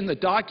nation, the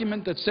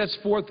document that sets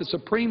forth the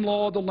supreme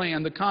law of the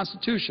land, the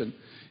Constitution,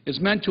 is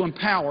meant to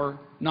empower,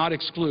 not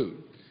exclude.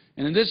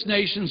 And in this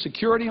nation,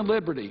 security and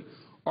liberty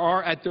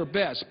are at their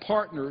best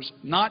partners,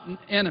 not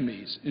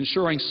enemies,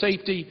 ensuring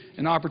safety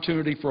and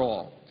opportunity for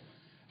all.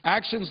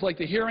 Actions like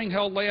the hearing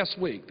held last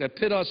week that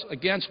pit us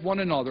against one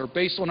another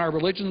based on our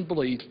religion and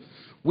belief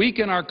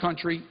weaken our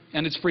country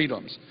and its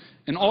freedoms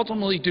and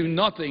ultimately do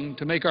nothing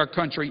to make our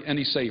country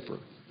any safer.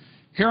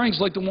 Hearings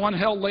like the one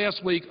held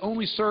last week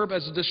only serve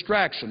as a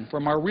distraction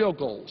from our real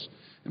goals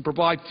and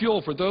provide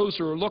fuel for those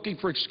who are looking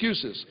for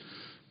excuses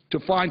to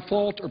find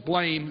fault or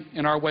blame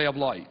in our way of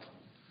life.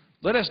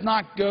 Let us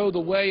not go the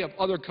way of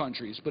other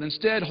countries, but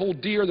instead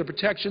hold dear the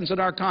protections in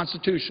our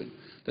Constitution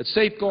that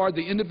safeguard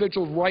the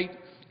individual's right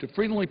to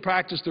freely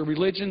practice their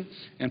religion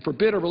and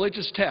forbid a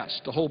religious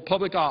test to hold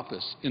public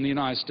office in the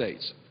United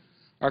States.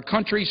 Our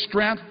country's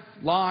strength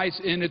lies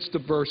in its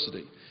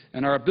diversity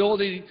and our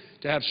ability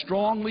to have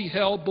strongly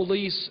held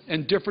beliefs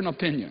and different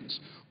opinions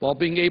while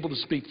being able to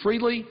speak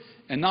freely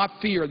and not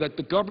fear that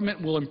the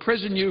government will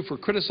imprison you for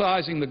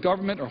criticizing the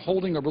government or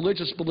holding a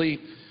religious belief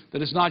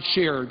that is not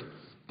shared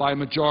by a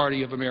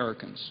majority of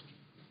Americans.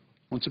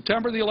 On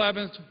September the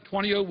 11th,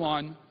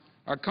 2001,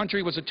 our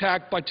country was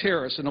attacked by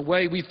terrorists in a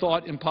way we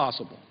thought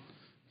impossible.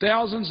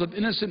 Thousands of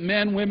innocent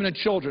men, women, and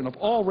children of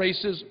all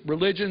races,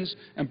 religions,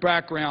 and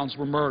backgrounds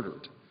were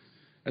murdered.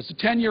 As the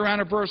 10-year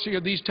anniversary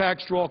of these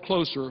attacks draw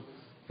closer,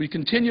 we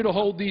continue to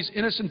hold these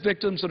innocent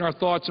victims in our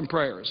thoughts and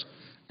prayers,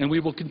 and we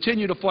will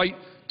continue to fight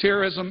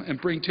terrorism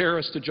and bring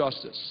terrorists to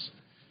justice.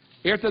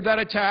 After that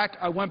attack,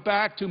 I went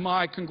back to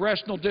my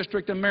congressional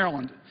district in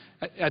Maryland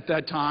at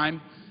that time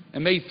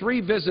and made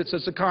 3 visits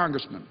as a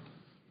congressman.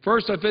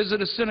 First, I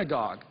visited a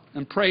synagogue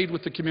and prayed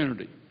with the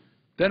community.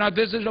 Then I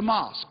visited a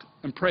mosque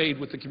and prayed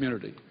with the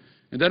community.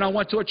 And then I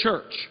went to a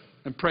church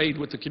and prayed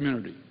with the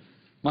community.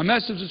 My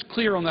message is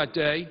clear on that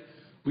day.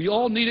 We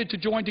all needed to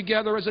join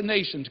together as a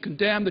nation to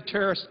condemn the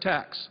terrorist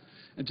attacks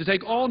and to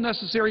take all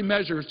necessary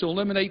measures to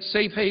eliminate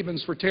safe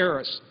havens for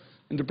terrorists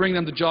and to bring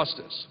them to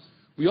justice.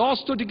 We all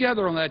stood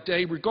together on that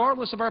day,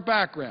 regardless of our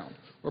background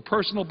or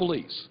personal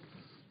beliefs.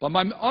 But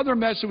my other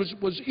message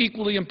was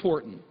equally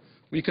important.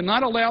 We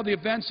cannot allow the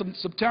events of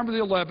September the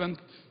 11th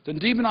to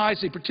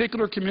demonize a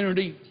particular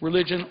community,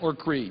 religion, or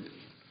creed.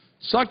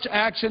 Such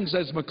actions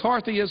as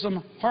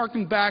McCarthyism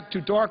harken back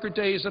to darker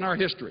days in our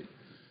history.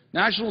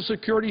 National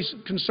security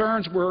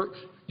concerns were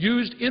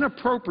used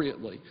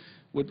inappropriately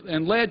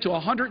and led to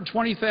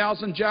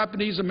 120,000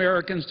 Japanese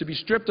Americans to be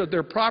stripped of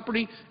their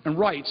property and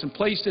rights and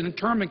placed in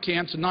internment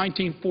camps in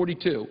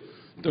 1942,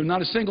 though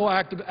not a single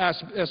act of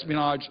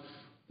espionage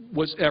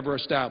was ever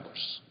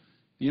established.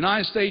 The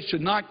United States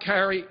should not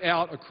carry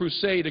out a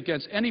crusade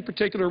against any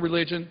particular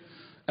religion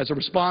as a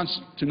response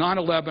to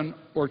 9/11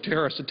 or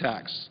terrorist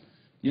attacks.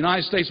 The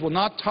United States will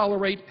not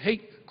tolerate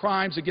hate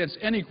crimes against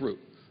any group,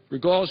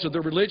 regardless of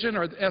their religion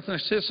or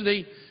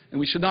ethnicity, and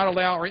we should not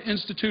allow our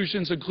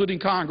institutions, including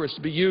Congress,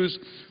 to be used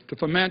to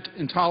foment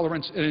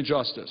intolerance and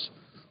injustice.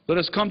 Let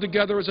us come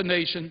together as a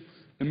nation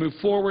and move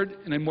forward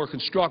in a more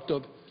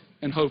constructive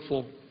and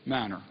hopeful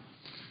manner.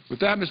 With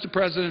that, Mr.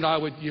 President, I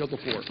would yield the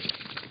floor.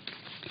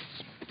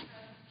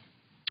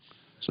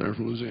 Senator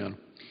from Louisiana.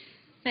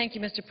 Thank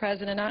you, Mr.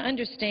 President. I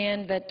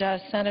understand that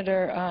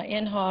Senator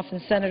Inhofe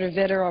and Senator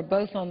Vitter are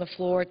both on the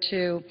floor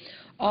to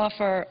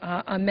offer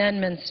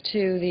amendments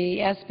to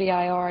the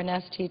SBIR and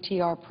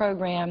STTR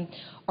program.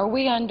 Are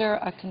we under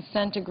a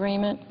consent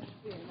agreement?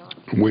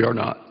 We are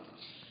not.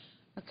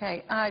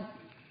 Okay.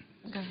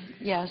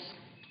 Yes.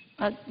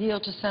 I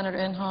yield to Senator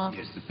Inhofe.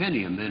 Yes, the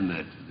pending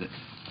amendment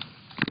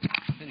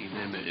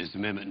is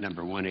Amendment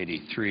number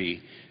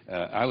 183.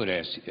 I would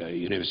ask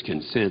unanimous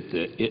consent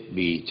that it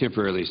be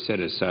temporarily set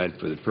aside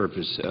for the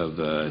purpose of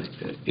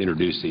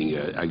introducing,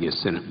 I guess,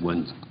 Senate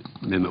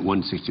Amendment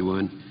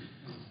 161,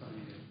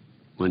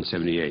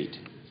 178.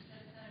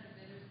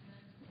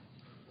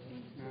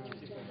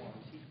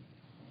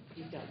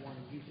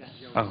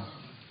 Oh.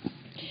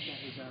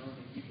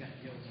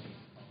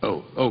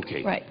 Oh,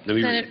 okay. Right.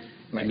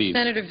 I mean,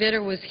 Senator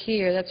Vitter was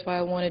here. That's why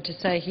I wanted to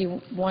say he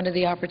wanted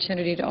the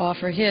opportunity to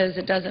offer his.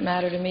 It doesn't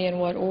matter to me in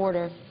what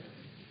order.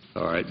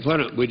 all right. Why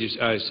don't we just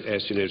ask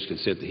unanimous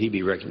consent that he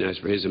be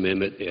recognized for his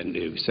amendment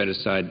and set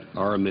aside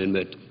our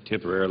amendment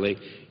temporarily,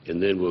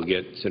 and then we'll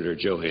get Senator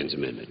Johanns'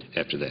 amendment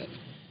after that.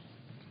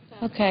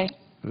 Okay.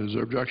 Is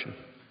there objection?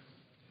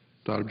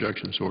 Without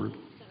objection, so ordered.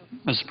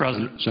 Mr.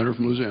 President. Senator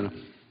from Louisiana.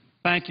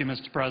 Thank you,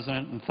 Mr.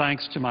 President, and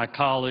thanks to my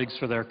colleagues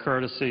for their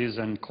courtesies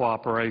and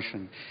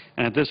cooperation.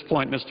 And at this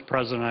point, Mr.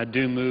 President, I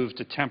do move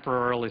to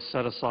temporarily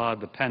set aside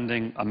the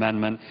pending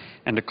amendment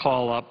and to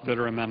call up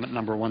Vitter Amendment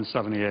number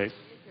 178.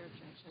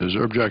 Is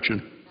there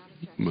objection?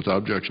 Without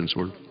objection,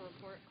 so ordered.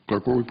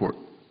 Clerk will report.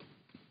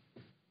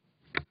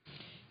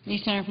 The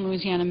Senator from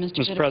Louisiana,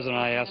 Mr. President,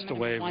 I ask to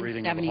waive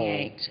reading of the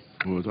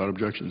whole. Without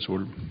objection, so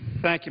ordered.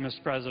 Thank you,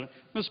 Mr. President.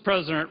 Mr.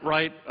 President,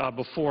 right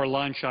before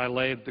lunch, I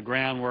laid the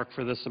groundwork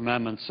for this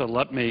amendment, so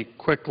let me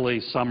quickly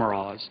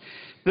summarize.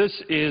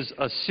 This is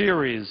a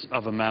series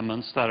of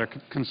amendments that our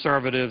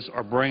conservatives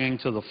are bringing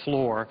to the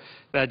floor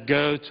that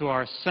go to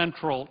our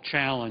central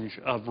challenge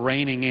of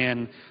reining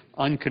in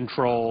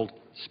uncontrolled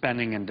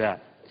spending and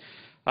debt.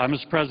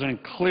 Mr.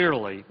 President,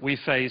 clearly we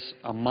face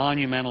a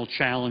monumental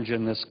challenge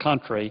in this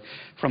country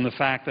from the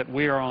fact that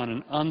we are on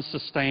an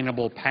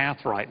unsustainable path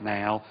right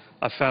now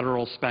of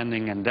federal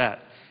spending and debt.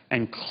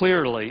 And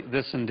clearly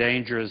this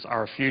endangers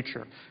our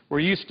future. We're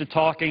used to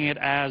talking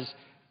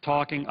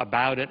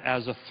about it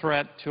as a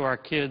threat to our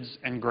kids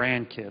and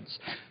grandkids,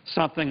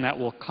 something that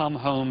will come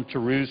home to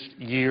roost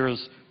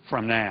years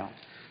from now.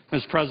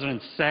 Mr.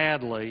 President,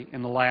 sadly,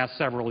 in the last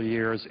several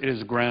years, it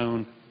has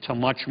grown to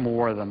much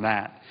more than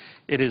that.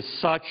 It is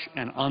such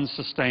an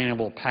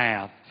unsustainable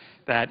path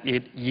that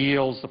it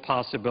yields the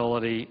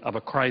possibility of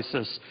a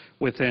crisis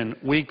within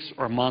weeks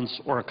or months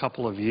or a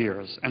couple of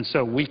years. And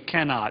so we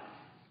cannot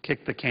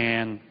kick the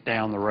can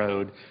down the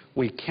road.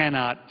 We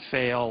cannot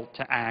fail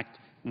to act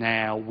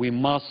now. We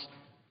must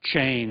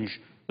change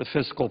the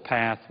fiscal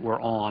path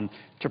we're on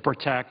to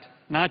protect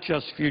not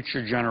just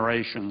future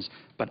generations,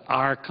 but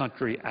our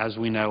country as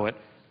we know it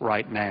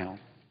right now.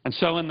 And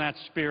so in that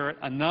spirit,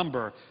 a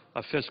number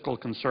of fiscal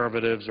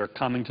conservatives are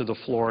coming to the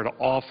floor to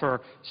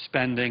offer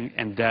spending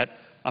and debt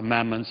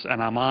amendments,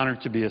 and I'm honored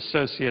to be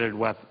associated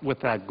with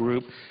that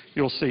group.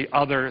 You'll see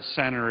other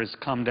senators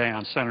come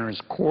down,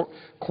 Senators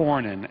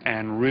Cornyn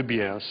and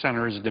Rubio,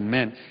 Senators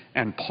DeMint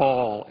and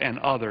Paul and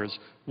others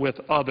with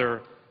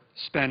other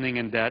spending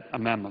and debt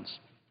amendments.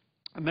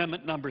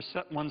 Amendment number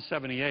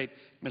 178,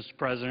 Mr.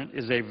 President,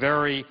 is a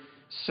very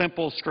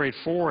simple,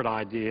 straightforward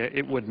idea.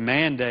 It would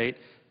mandate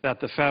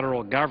that the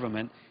federal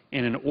government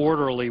in an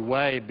orderly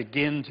way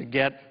begin to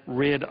get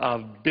rid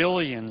of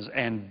billions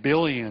and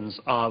billions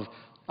of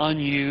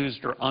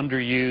unused or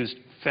underused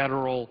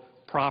federal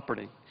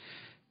property.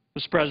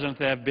 Mr. President,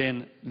 there have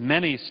been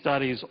many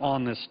studies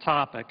on this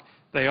topic.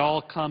 They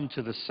all come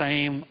to the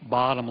same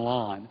bottom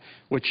line,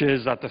 which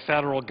is that the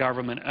federal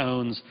government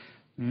owns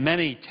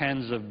many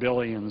tens of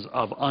billions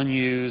of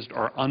unused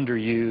or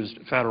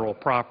underused federal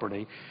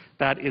property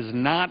that is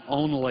not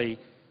only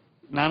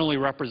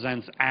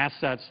represents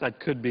assets that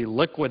could be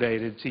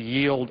liquidated to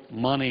yield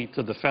money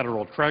to the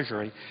federal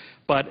treasury,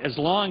 but as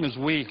long as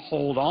we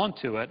hold on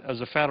to it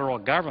as a federal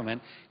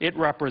government, it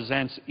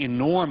represents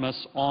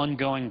enormous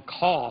ongoing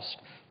cost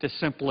to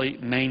simply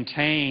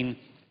maintain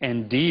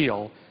and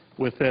deal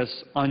with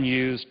this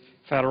unused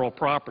federal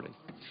property.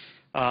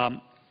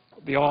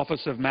 The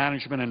Office of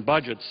Management and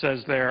Budget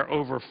says there are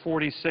over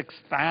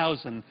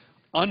 46,000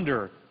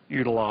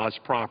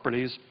 underutilized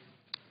properties,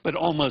 but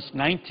almost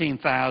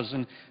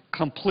 19,000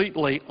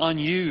 completely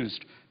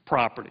unused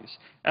properties.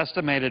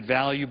 Estimated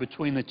value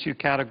between the two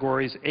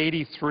categories,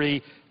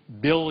 $83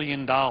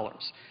 billion.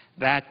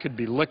 That could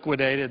be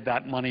liquidated,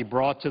 that money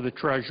brought to the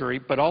Treasury,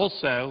 but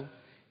also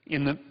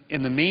in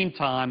the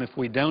meantime, if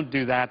we don't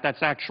do that,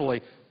 that's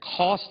actually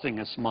costing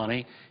us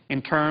money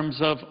in terms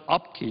of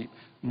upkeep,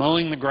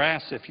 mowing the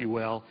grass, if you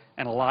will,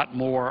 and a lot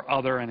more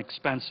other and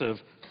expensive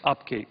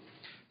upkeep.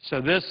 So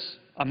this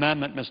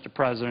amendment, Mr.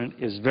 President,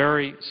 is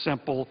very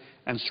simple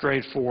and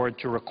straightforward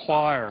to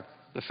require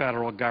the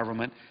federal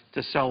government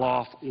to sell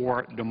off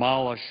or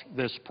demolish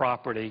this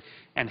property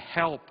and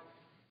help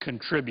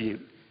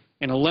contribute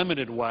in a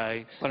limited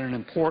way, but an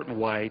important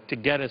way, to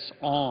get us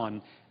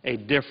on a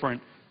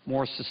different,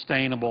 more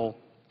sustainable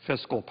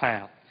fiscal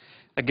path.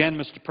 Again,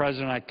 Mr.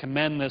 President, I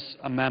commend this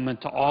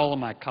amendment to all of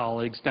my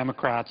colleagues,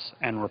 Democrats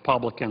and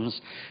Republicans,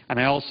 and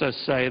I also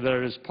say that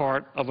it is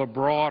part of a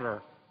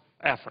broader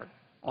effort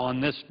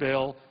on this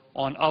bill,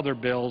 on other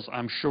bills,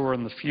 I'm sure,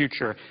 in the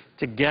future,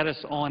 to get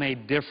us on a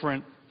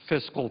different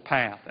fiscal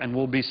path. And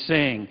we'll be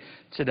seeing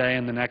today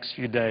in the next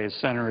few days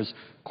Senators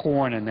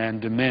Cornyn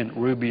and DeMint,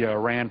 Rubio,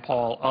 Rand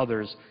Paul,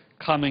 others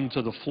coming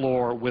to the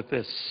floor with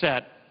this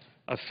set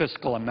of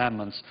fiscal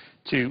amendments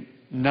to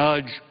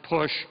nudge,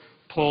 push,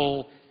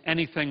 pull,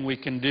 anything we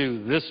can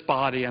do, this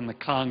body and the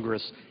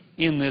Congress,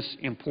 in this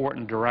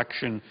important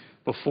direction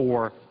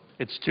before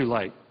it's too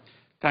late.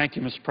 Thank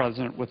you, Mr.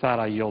 President. With that,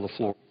 I yield the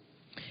floor.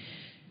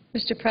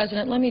 Mr.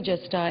 President, let me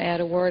just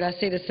add a word. I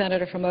see the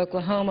senator from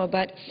Oklahoma,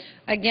 but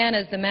again,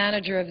 as the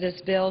manager of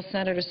this bill,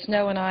 Senator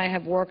Snowe and I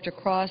have worked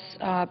across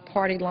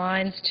party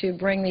lines to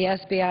bring the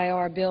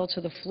SBIR bill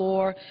to the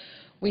floor.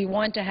 We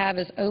want to have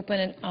as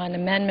open an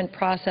amendment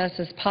process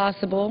as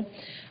possible.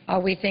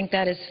 We think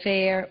that is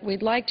fair.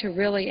 We'd like to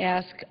really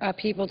ask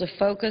people to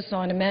focus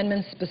on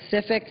amendments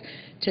specific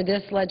to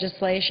this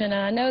legislation.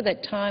 And I know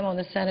that time on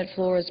the Senate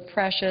floor is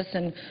precious,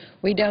 and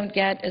we don't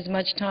get as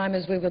much time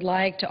as we would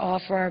like to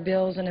offer our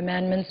bills and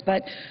amendments.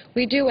 But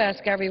we do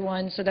ask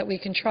everyone so that we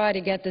can try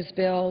to get this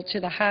bill to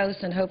the House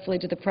and hopefully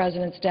to the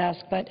President's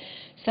desk. But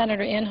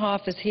Senator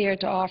Inhofe is here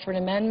to offer an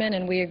amendment,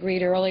 and we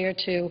agreed earlier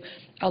to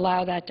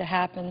allow that to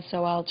happen.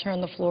 So I'll turn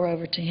the floor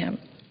over to him.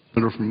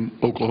 Senator from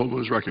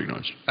Oklahoma is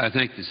recognized. I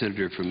thank the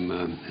senator from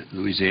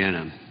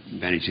Louisiana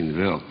managing the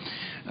bill.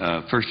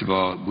 First of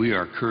all, we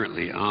are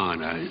currently on,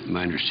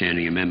 my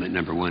understanding, Amendment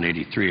number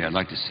 183. I'd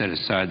like to set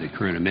aside the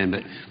current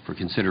amendment for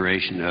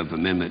consideration of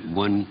Amendment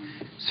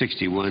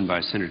 161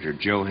 by Senator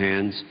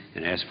Johans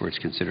and ask for its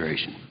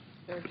consideration.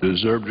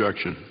 Is there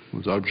objection?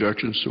 Without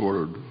objection, so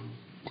ordered.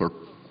 Clerk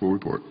will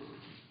report.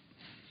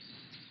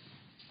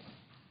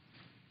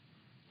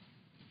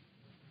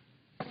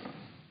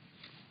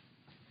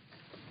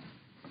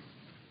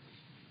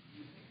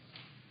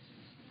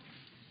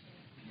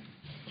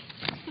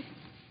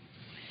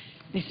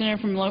 The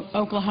senator from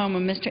Oklahoma,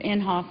 Mr.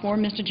 Inhofe, or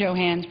Mr.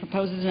 Johans,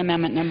 proposes an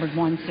amendment numbered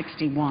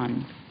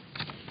 161.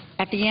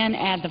 At the end,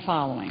 add the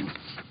following.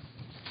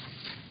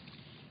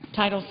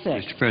 Title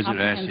VI. Mr. President,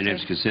 I ask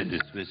unanimous consent to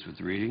dismiss with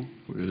the reading.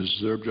 Is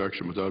there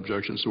objection? Without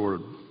objection, so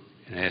ordered.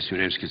 And I ask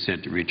unanimous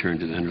consent to return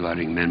to the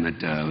underlying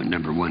amendment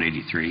number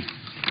 183.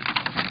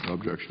 Without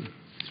objection,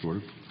 so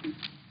ordered.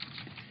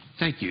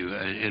 Thank you.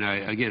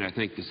 And again, I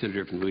thank the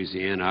senator from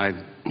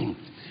Louisiana.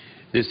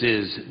 This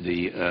is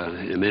the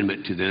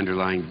amendment to the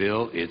underlying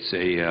bill. It's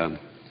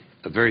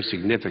a very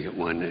significant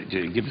one.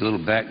 To give you a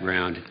little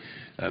background,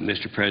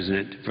 Mr.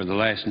 President, for the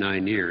last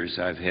 9 years,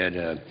 I've had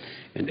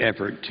an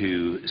effort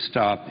to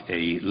stop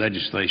a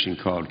legislation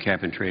called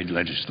cap-and-trade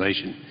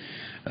legislation.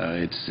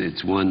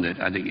 It's one that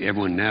I think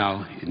everyone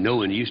now, no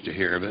one used to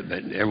hear of it,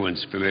 but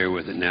everyone's familiar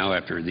with it now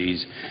after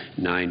these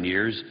 9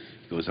 years.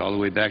 It goes all the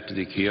way back to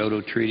the Kyoto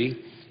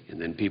Treaty. And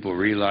then people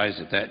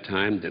realized at that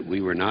time that we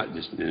were not, in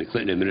the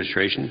Clinton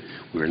administration,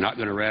 we were not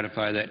going to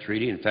ratify that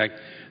treaty. In fact,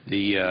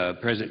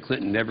 President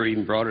Clinton never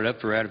even brought it up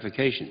for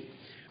ratification.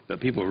 But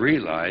people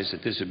realized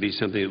that this would be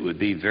something that would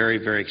be very,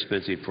 very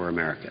expensive for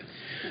America.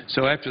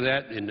 So after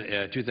that, in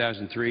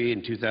 2003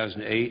 and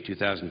 2008,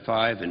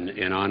 2005,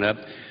 and on up,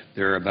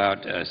 there are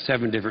about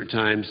 7 different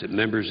times that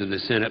members of the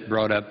Senate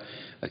brought up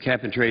a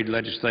cap-and-trade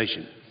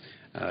legislation.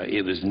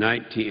 It was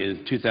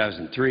in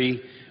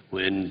 2003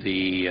 when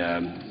the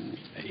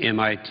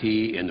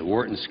MIT and the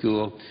Wharton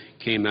School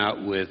came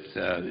out with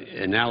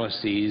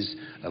analyses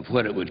of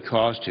what it would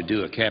cost to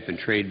do a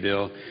cap-and-trade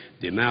bill.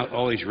 The amount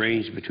always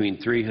ranged between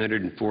 $300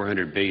 and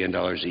 $400 billion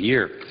a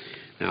year.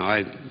 Now,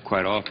 I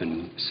quite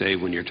often say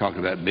when you're talking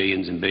about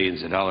billions and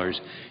billions of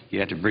dollars, you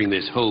have to bring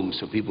this home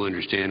so people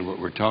understand what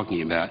we're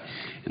talking about.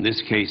 In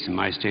this case, in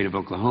my state of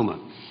Oklahoma,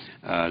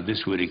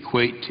 this would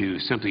equate to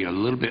something a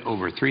little bit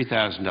over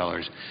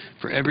 $3,000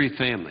 for every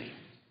family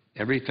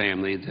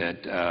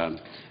that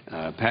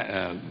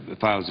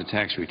files a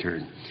tax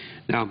return.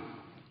 Now,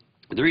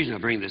 the reason I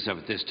bring this up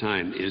at this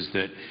time is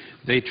that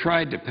they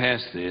tried to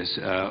pass this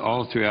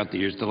all throughout the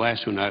years. The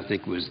last one, I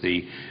think, was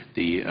the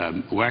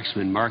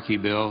Waxman-Markey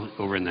bill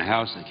over in the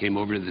House that came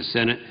over to the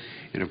Senate.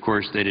 And, of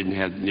course, they didn't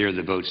have near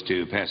the votes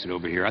to pass it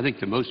over here. I think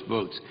the most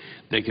votes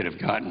they could have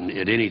gotten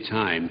at any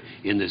time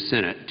in the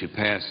Senate to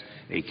pass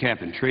a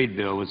cap-and-trade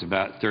bill was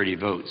about 30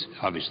 votes.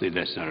 Obviously,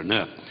 that's not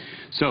enough.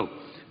 So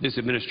this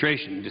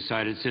administration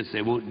decided since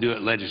they won't do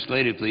it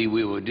legislatively,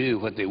 we will do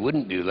what they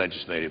wouldn't do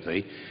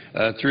legislatively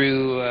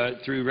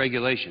through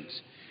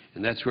regulations.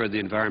 And that's where the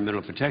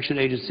Environmental Protection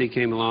Agency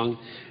came along.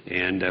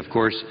 And, of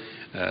course,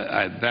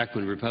 back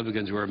when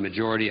Republicans were a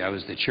majority, I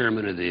was the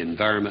chairman of the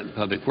Environment and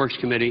Public Works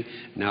Committee.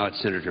 Now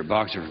it's Senator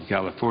Boxer from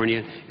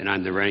California, and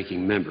I'm the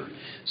ranking member.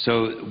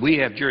 So we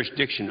have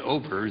jurisdiction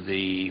over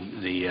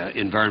the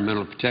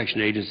Environmental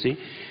Protection Agency.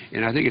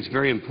 And I think it's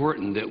very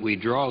important that we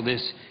draw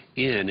this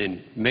in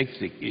and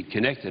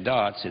connect the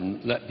dots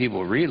and let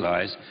people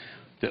realize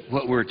that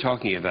what we're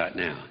talking about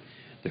now.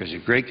 There's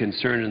a great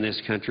concern in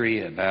this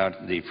country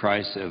about the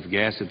price of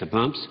gas at the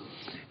pumps.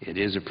 It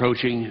is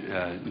approaching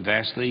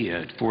vastly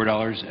at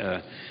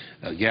 $4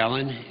 a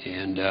gallon,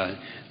 and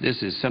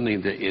this is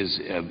something that is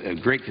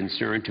of great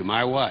concern to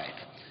my wife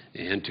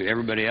and to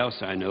everybody else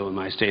I know in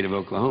my state of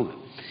Oklahoma.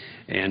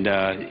 And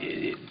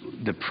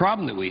the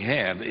problem that we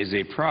have is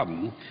a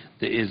problem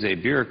that is a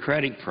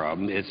bureaucratic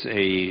problem. It's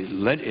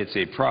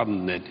a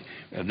problem that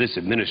this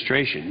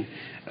administration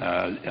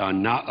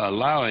on not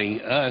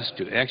allowing us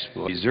to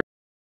exploit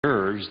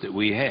reserves that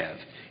we have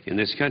in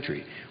this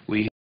country.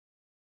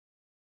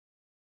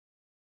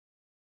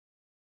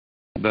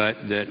 But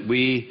that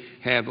we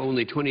have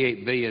only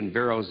 28 billion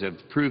barrels of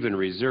proven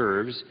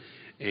reserves,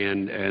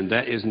 and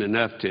that isn't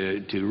enough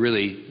to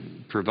really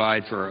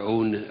provide for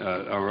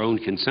our own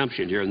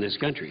consumption here in this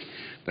country.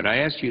 But I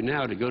ask you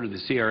now to go to the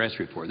CRS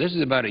report. This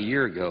is about a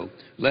year ago,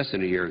 less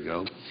than a year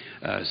ago.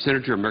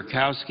 Senator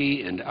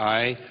Murkowski and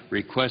I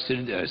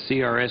requested a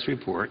CRS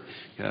report,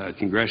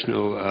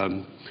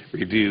 Congressional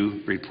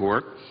Review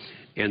Report,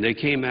 and they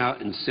came out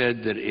and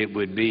said that it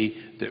would be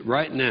that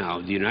right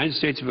now the United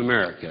States of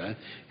America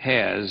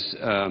has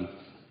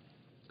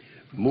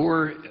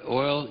more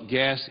oil,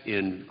 gas,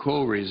 and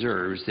coal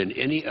reserves than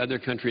any other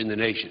country in the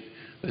nation.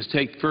 Let's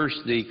take first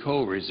the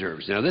coal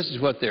reserves. Now, this is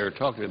what they're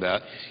talking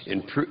about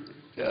in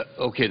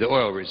the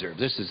oil reserve.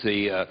 This is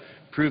the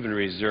proven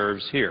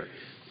reserves here.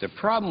 The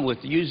problem with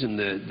using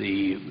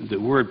the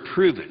word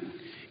proven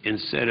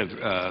instead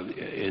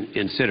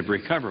of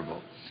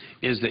recoverable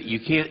is that you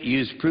can't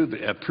use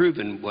proven. A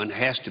proven one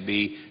has to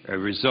be a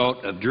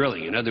result of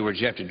drilling. In other words,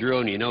 you have to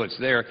drill and you know it's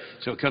there,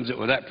 so it comes up,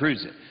 well, that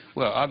proves it.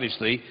 Well,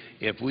 obviously,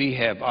 if we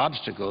have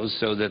obstacles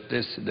so that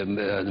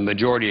the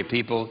majority of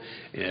people,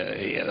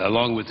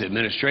 along with the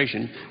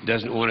administration,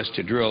 doesn't want us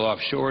to drill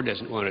offshore,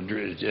 doesn't want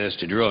us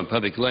to drill on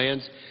public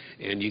lands,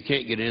 and you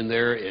can't get in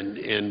there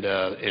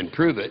and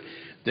prove it,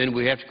 then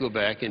we have to go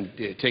back and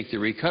take the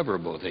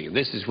recoverable thing. And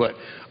this is what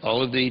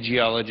all of the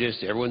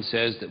geologists, everyone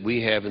says that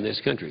we have in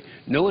this country.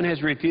 No one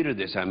has refuted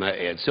this, I might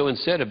add. So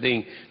instead of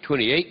being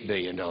 $28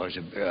 billion,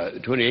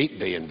 28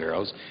 billion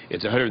barrels,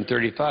 it's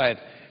 135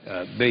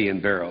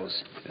 billion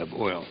barrels of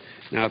oil.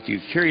 Now, if you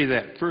carry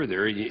that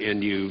further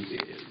and you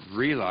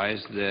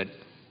realize that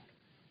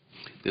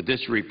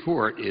this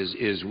report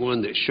is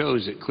one that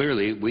shows that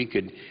clearly we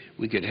could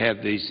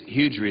have these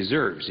huge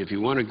reserves. If you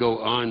want to go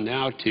on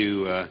now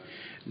to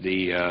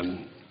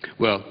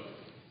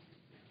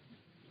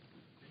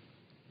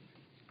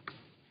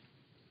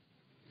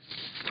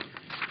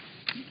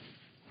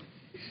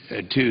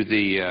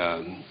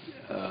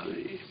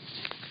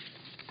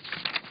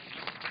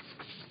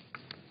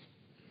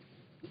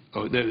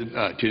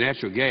to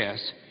natural gas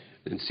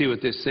and see what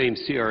this same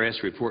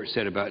CRS report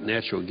said about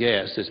natural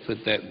gas. Let's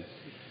put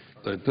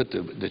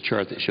the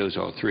chart that shows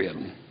all three of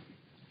them.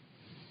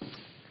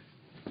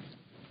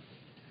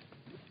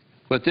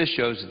 What this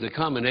shows is the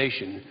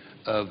combination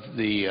of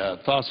the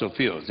fossil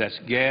fuels. That's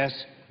gas,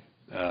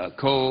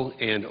 coal,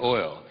 and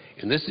oil.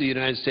 And this is the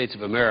United States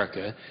of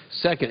America.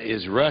 Second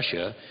is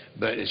Russia,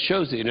 but it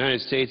shows the United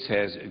States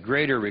has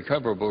greater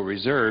recoverable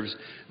reserves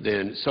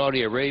than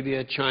Saudi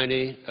Arabia,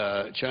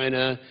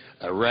 China,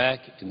 Iraq,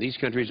 and these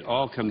countries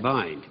all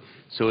combined.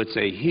 So it's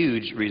a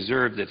huge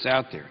reserve that's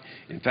out there.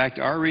 In fact,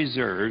 our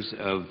reserves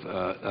of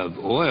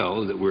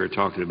oil that we're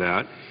talking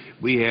about,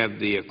 we have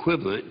the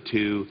equivalent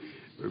to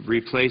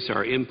replace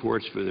our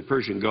imports from the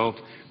Persian Gulf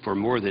for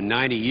more than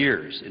 90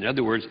 years. In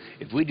other words,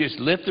 if we just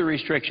lift the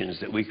restrictions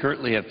that we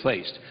currently have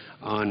placed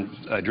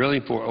on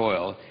drilling for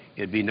oil,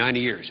 it'd be 90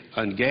 years.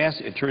 On gas,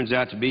 it turns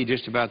out to be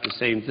just about the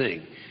same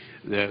thing.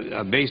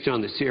 Based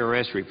on the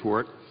CRS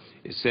report,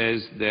 it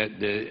says that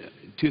the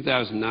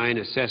 2009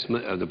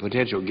 assessment of the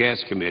Potential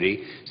Gas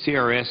Committee,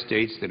 CRS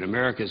states that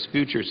America's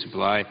future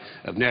supply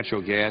of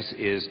natural gas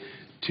is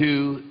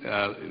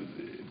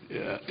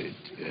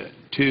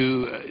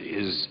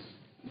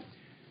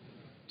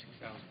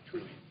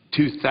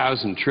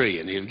 2,000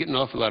 trillion. You're getting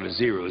an awful lot of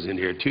zeros in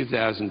here.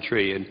 2,000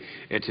 trillion.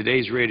 At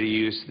today's rate of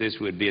use, this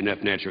would be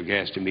enough natural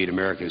gas to meet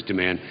America's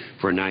demand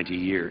for 90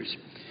 years.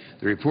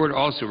 The report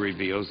also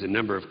reveals the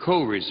number of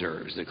coal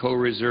reserves. The coal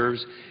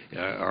reserves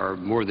are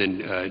more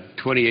than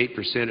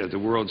 28% of the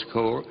world's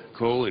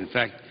coal. In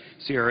fact,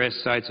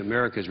 CRS cites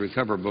America's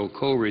recoverable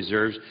coal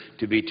reserves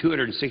to be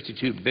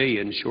 262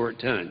 billion short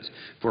tons.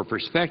 For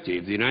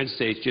perspective, the United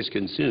States just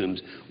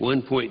consumes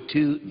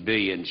 1.2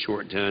 billion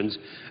short tons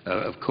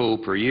of coal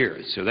per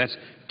year. So that's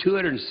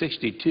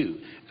 262,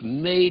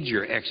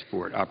 major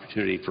export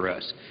opportunity for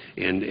us,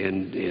 and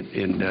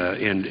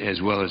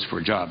as well as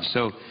for jobs.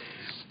 So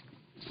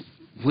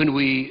when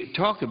we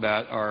talk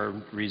about our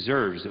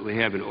reserves that we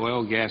have in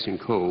oil, gas, and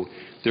coal,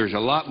 there's a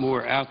lot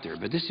more out there,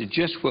 but this is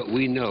just what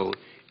we know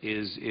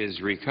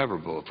is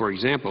recoverable. For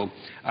example,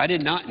 I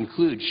did not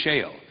include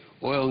shale,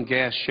 oil and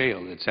gas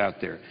shale that's out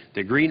there.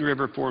 The Green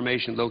River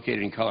Formation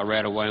located in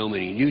Colorado,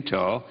 Wyoming, and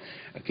Utah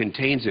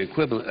contains the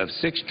equivalent of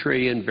 6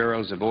 trillion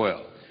barrels of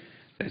oil.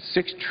 That's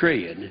 6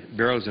 trillion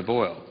barrels of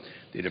oil.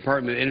 The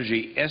Department of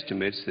Energy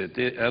estimates that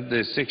of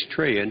the 6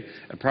 trillion,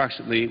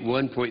 approximately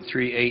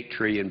 1.38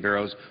 trillion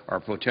barrels are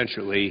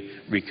potentially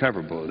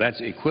recoverable.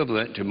 That's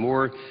equivalent to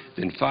more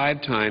than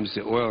 5 times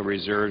the oil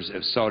reserves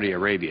of Saudi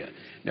Arabia.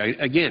 Now,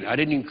 again, I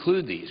didn't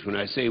include these when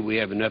I say we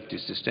have enough to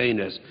sustain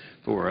us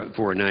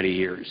for 90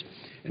 years.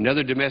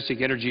 Another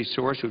domestic energy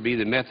source would be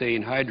the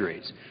methane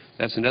hydrates.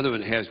 That's another one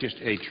that has just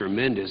a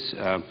tremendous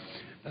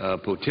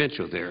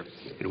potential there.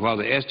 And while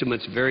the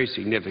estimates vary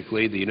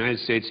significantly, the United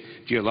States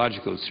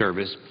Geological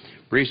Service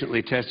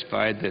recently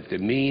testified that the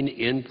mean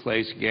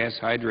in-place gas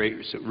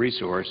hydrate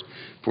resource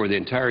for the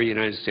entire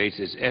United States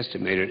is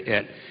estimated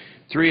at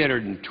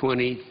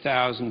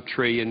 320,000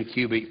 trillion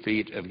cubic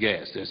feet of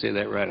gas. Did I say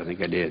that right? I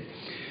think I did.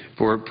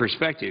 For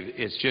perspective,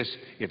 if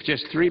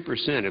just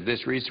 3% of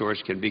this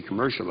resource can be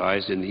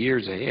commercialized in the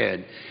years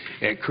ahead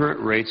at current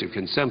rates of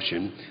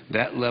consumption,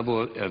 that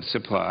level of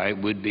supply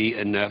would be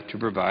enough to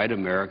provide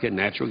America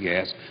natural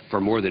gas for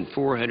more than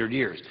 400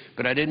 years.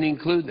 But I didn't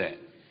include that.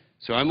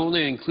 So I'm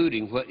only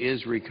including what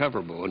is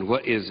recoverable and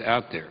what is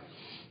out there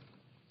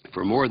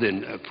for more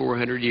than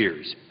 400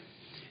 years.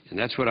 And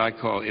that's what I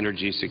call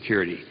energy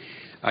security.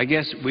 I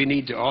guess we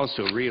need to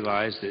also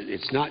realize that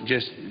it's not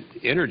just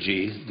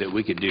energy that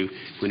we could do.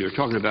 When you're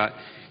talking about,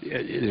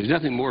 there's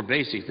nothing more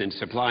basic than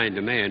supply and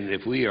demand. And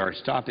if we are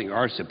stopping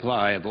our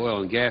supply of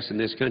oil and gas in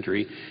this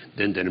country,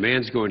 then the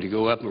demand's going to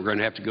go up and we're going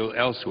to have to go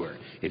elsewhere.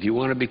 If you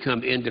want to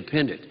become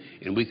independent,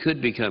 and we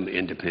could become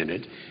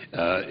independent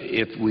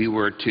if we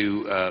were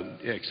to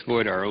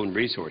exploit our own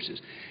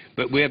resources.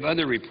 But we have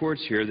other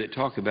reports here that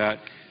talk about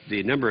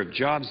the number of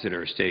jobs that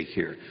are at stake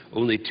here.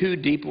 Only 2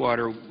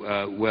 deepwater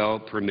well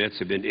permits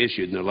have been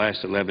issued in the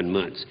last 11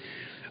 months.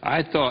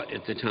 I thought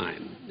at the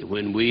time,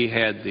 when we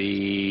had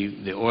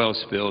the oil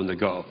spill in the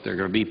Gulf, there are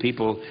going to be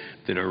people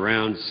that are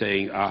around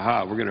saying,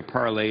 aha, we're going to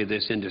parlay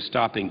this into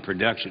stopping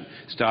production,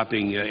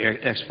 stopping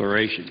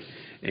exploration.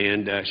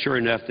 And sure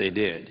enough, they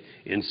did.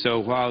 And so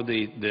while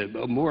the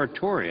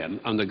moratorium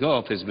on the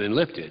Gulf has been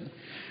lifted,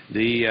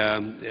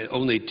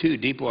 only 2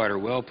 deepwater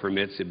well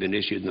permits have been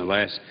issued in the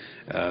last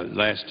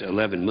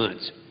 11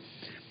 months.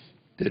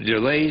 The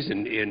delays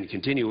and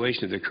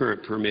continuation of the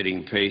current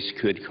permitting pace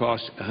could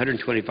cost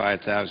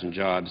 125,000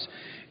 jobs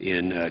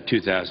in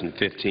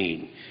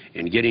 2015.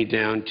 And getting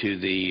down to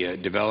the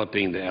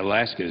developing the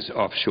Alaska's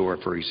offshore,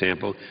 for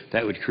example,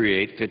 that would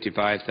create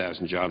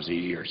 55,000 jobs a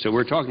year. So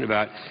we're talking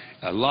about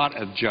a lot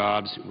of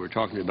jobs. We're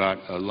talking about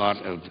a lot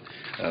of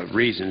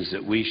reasons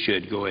that we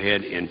should go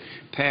ahead and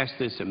pass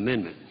this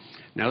amendment.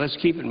 Now, let's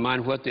keep in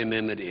mind what the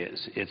amendment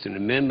is. It's an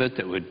amendment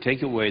that would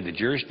take away the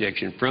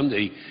jurisdiction from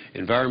the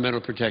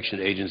Environmental Protection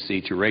Agency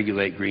to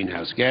regulate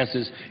greenhouse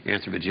gases,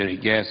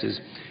 anthropogenic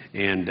gases,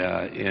 and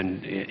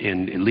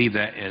leave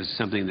that as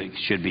something that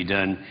should be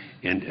done,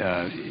 and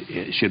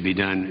it should be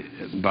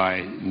done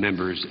by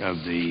members of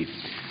the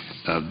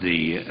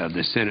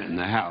Senate and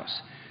the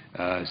House.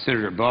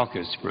 Senator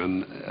Baucus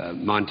from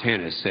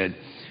Montana said,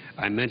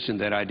 I mentioned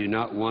that I do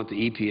not want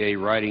the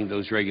EPA writing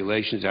those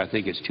regulations. I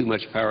think it's too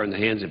much power in the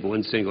hands of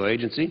one single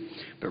agency,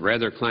 but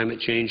rather climate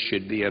change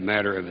should be a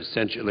matter of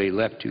essentially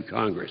left to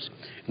Congress.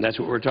 And that's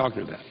what we're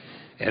talking about.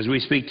 As we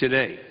speak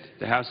today,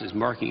 the House is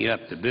marking up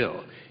the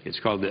bill. It's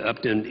called the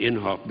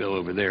Upton-Inhofe bill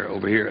over there.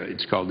 Over here,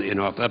 it's called the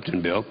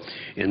Inhofe-Upton bill,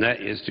 and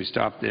that is to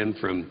stop them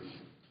from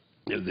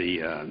the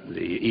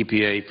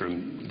EPA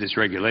from this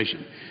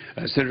regulation.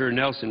 Senator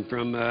Nelson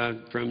from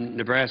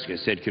Nebraska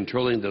said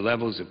controlling the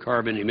levels of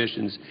carbon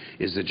emissions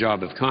is the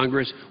job of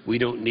Congress. We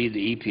don't need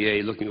the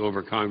EPA looking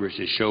over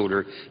Congress's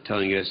shoulder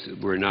telling us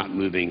that we're not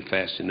moving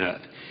fast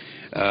enough.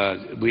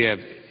 We have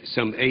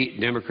some 8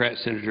 Democrat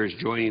senators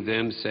joining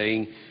them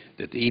saying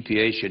that the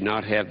EPA should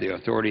not have the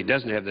authority,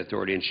 doesn't have the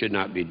authority, and should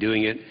not be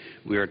doing it.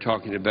 We are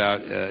talking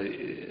about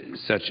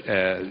such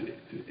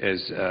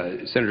as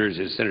senators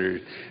as Senator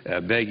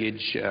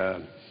Begich,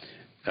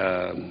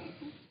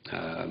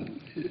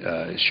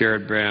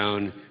 Sherrod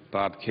Brown,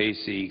 Bob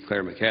Casey,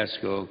 Claire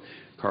McCaskill,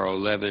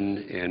 Carl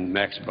Levin, and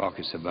Max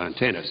Baucus of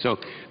Montana. So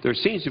there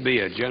seems to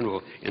be a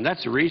general, and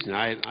that's the reason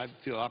I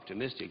feel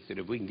optimistic that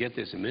if we can get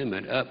this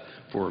amendment up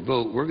for a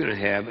vote, we're going to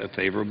have a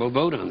favorable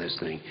vote on this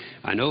thing.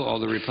 I know all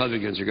the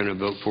Republicans are going to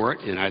vote for it,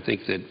 and I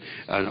think that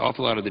an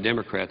awful lot of the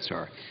Democrats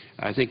are.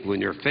 I think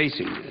when you're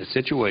facing a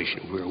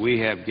situation where we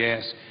have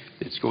gas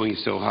that's going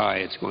so high,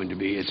 it's going to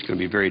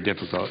be very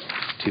difficult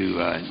to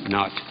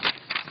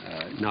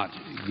not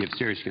give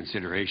serious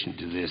consideration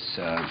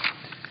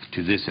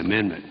to this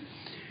amendment.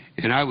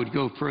 And I would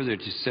go further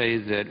to say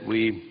that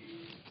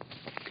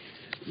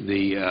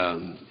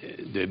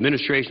the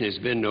administration has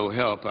been no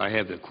help. I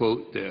have the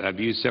quote that I've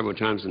used several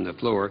times on the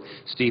floor.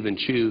 Stephen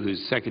Chu,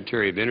 who's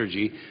Secretary of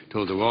Energy,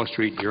 told the Wall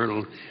Street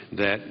Journal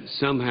that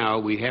somehow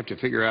we have to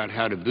figure out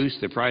how to boost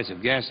the price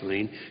of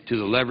gasoline to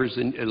the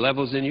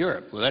levels in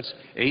Europe. Well, that's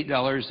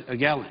 $8 a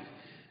gallon.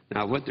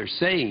 Now, what they're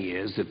saying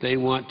is that they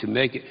want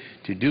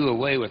to do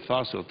away with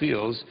fossil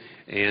fuels,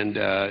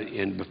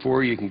 and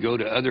before you can go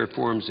to other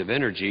forms of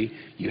energy,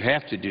 you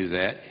have to do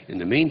that. In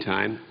the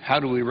meantime, how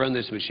do we run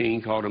this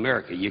machine called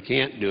America? You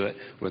can't do it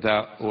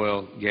without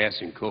oil, gas,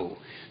 and coal.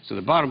 So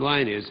the bottom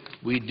line is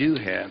we do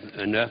have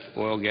enough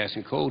oil, gas,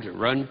 and coal to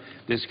run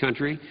this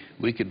country.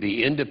 We could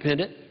be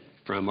independent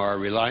from our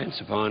reliance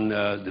upon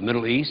the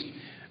Middle East.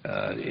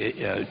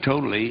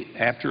 Totally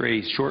after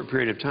a short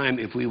period of time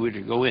if we were to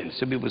go in.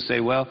 Some people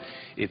say, well,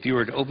 if you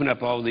were to open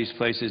up all of these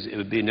places, it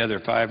would be another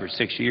 5 or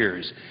 6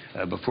 years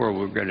before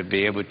we're going to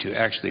be able to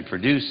actually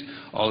produce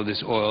all of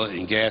this oil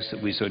and gas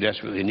that we so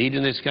desperately need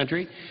in this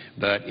country.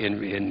 But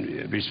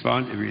in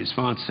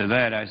response to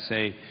that, I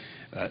say,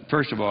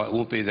 first of all, it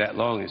won't be that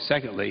long. And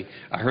secondly,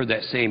 I heard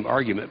that same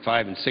argument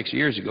 5 and 6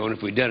 years ago, and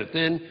if we'd done it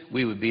then,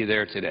 we would be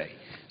there today.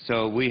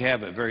 So we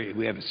have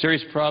a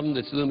serious problem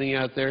that's looming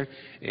out there,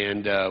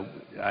 and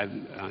I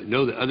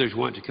know that others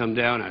want to come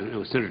down. I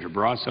know Senator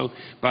Barrasso.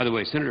 By the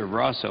way, Senator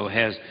Barrasso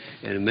has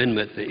an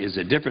amendment that is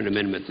a different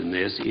amendment than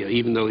this,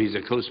 even though he's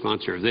a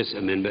co-sponsor of this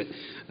amendment,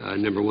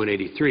 number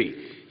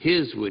 183.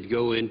 His would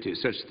go into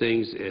such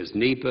things as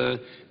NEPA,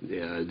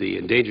 the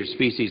Endangered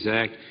Species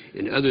Act,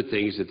 and other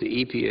things that the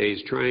EPA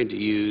is trying to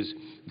use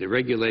the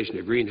regulation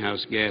of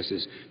greenhouse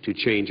gases to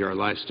change our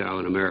lifestyle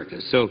in America.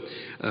 So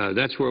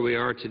that's where we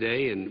are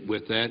today, and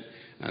with that,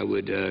 I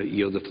would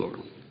yield the floor.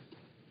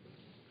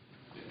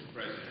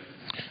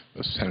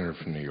 The Senator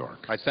from New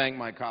York. I thank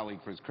my colleague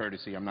for his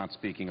courtesy. I'm not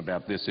speaking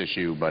about this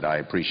issue, but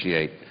I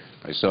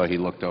saw he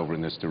looked over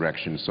in this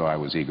direction, so I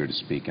was eager to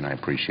speak, and I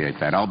appreciate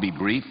that. I'll be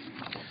brief.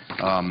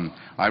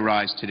 I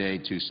rise today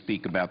to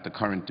speak about the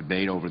current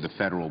debate over the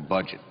federal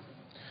budget.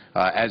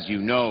 As you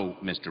know,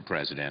 Mr.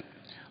 President,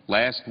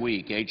 last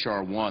week,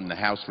 H.R. 1, the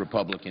House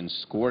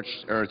Republicans'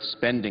 scorched earth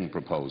spending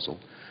proposal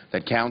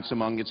that counts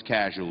among its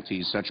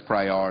casualties such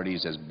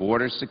priorities as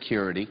border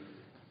security,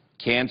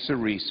 cancer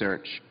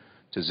research,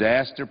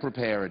 disaster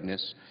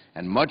preparedness,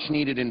 and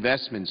much-needed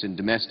investments in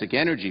domestic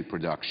energy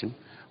production,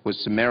 was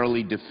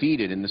summarily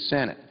defeated in the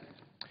Senate.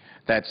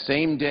 That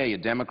same day, a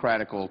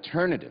Democratic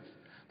alternative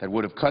that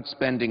would have cut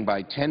spending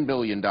by $10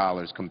 billion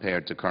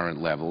compared to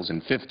current levels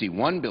and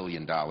 $51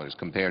 billion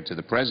compared to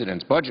the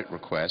President's budget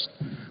request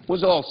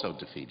was also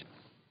defeated.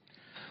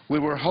 We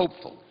were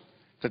hopeful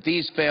that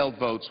these failed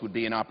votes would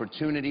be an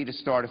opportunity to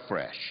start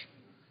afresh.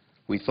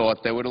 We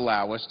thought they would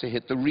allow us to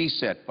hit the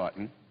reset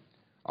button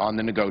on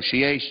the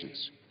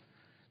negotiations.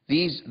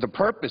 The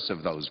purpose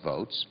of those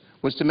votes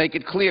was to make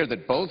it clear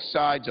that both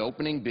sides'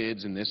 opening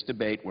bids in this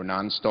debate were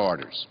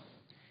non-starters,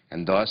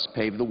 and thus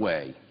pave the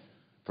way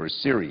for a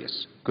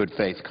serious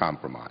good-faith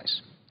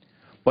compromise.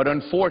 But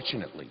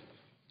unfortunately,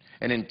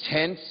 an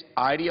intense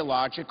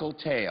ideological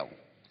tail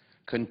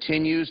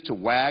continues to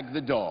wag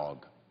the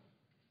dog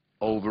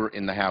over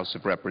in the House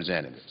of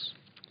Representatives.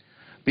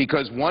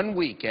 Because 1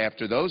 week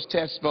after those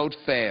test votes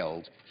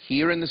failed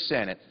here in the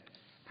Senate,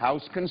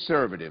 House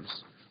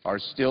conservatives are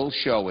still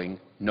showing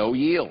no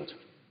yield.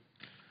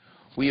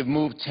 We have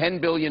moved $10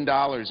 billion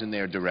in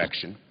their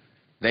direction.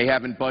 They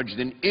haven't budged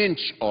an inch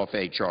off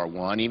H.R.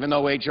 1, even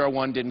though H.R.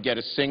 1 didn't get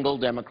a single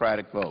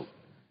Democratic vote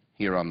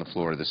here on the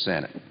floor of the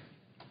Senate.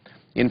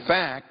 In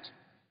fact,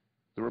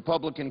 the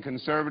Republican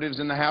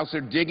conservatives in the House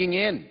are digging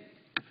in.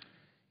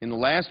 In the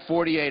last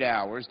 48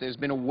 hours, there's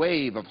been a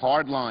wave of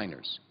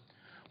hardliners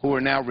who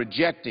are now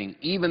rejecting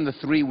even the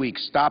 3-week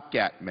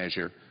stopgap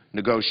measure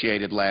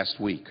negotiated last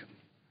week.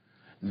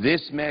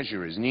 This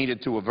measure is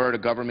needed to avert a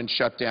government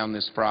shutdown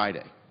this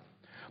Friday.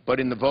 But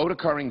in the vote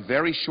occurring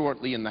very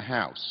shortly in the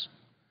House,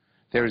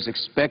 there is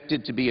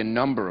expected to be a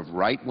number of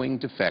right-wing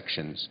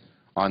defections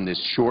on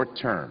this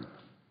short-term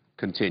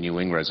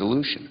continuing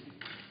resolution.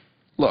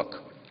 Look,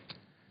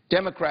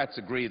 Democrats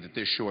agree that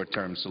this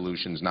short-term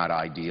solution is not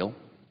ideal.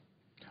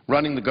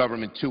 Running the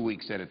government 2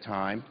 weeks at a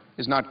time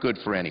is not good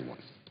for anyone.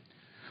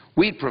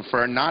 We'd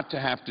prefer not to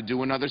have to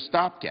do another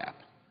stopgap,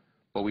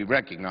 but we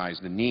recognize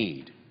the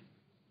need,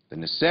 the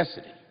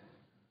necessity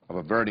of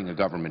averting a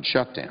government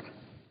shutdown.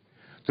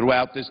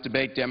 Throughout this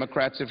debate,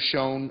 Democrats have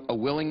shown a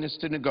willingness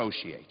to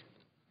negotiate,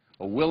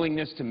 a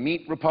willingness to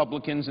meet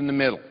Republicans in the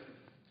middle.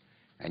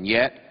 And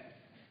yet,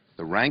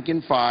 the rank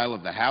and file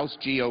of the House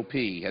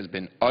GOP has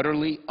been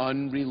utterly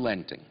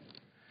unrelenting.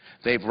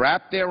 They've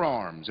wrapped their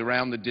arms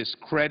around the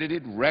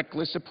discredited,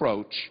 reckless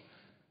approach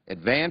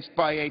advanced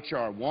by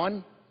H.R.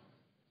 1,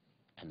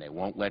 and they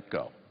won't let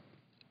go.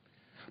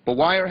 But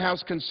why are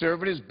House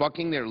conservatives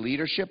bucking their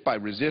leadership by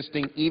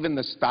resisting even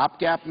the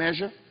stopgap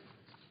measure?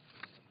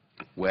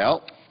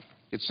 Well,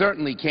 it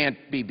certainly can't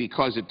be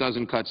because it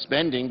doesn't cut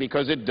spending,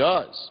 because it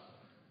does,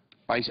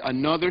 by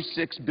another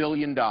 $6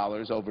 billion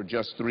over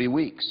just 3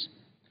 weeks.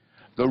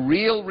 The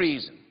real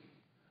reason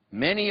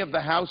many of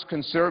the House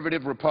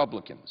conservative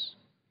Republicans,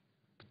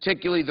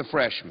 particularly the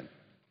freshmen,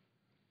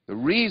 the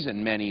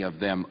reason many of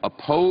them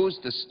oppose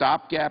the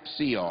stopgap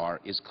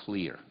CR is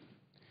clear.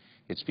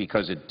 It's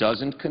because it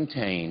doesn't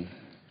contain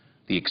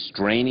the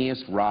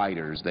extraneous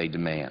riders they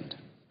demand.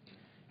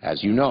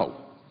 As you know,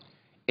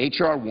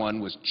 H.R.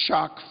 1 was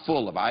chock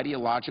full of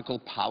ideological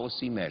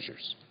policy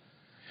measures.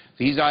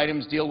 These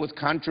items deal with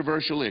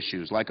controversial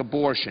issues like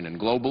abortion and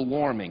global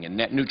warming and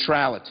net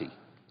neutrality.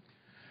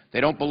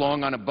 They don't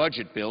belong on a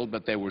budget bill,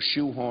 but they were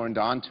shoehorned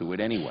onto it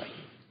anyway.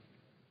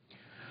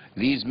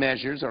 These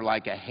measures are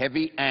like a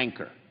heavy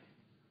anchor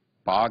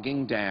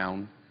bogging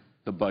down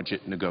the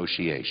budget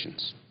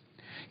negotiations.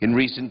 In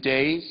recent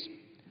days,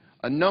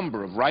 a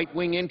number of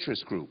right-wing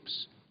interest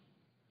groups,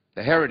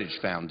 the Heritage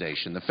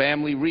Foundation, the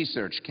Family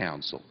Research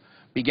Council,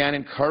 began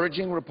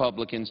encouraging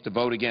Republicans to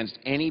vote against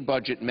any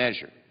budget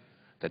measure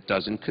that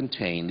doesn't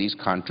contain these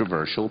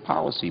controversial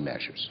policy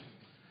measures.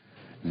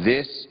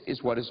 This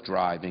is what is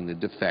driving the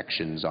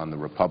defections on the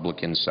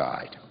Republican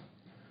side.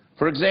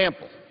 For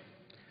example,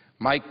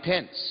 Mike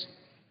Pence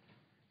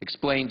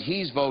explained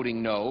he's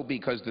voting no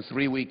because the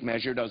 3-week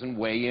measure doesn't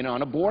weigh in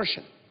on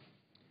abortion.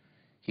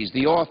 He's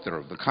the author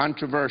of the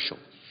controversial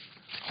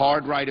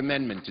hard right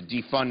amendment to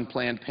defund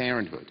Planned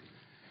Parenthood.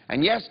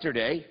 And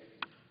yesterday,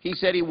 he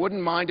said he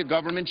wouldn't mind a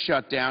government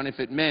shutdown if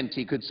it meant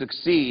he could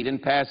succeed in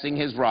passing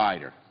his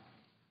rider.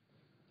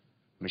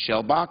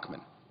 Michelle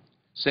Bachmann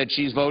said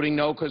she's voting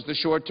no because the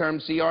short-term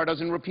CR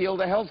doesn't repeal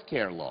the health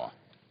care law.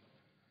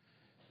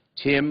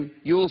 Tim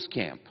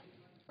Yuleskamp,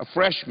 a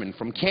freshman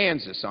from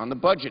Kansas on the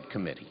Budget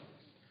Committee,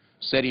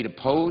 said he'd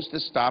oppose the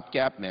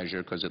stopgap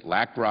measure because it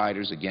lacked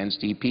riders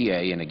against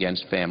EPA and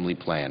against family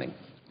planning.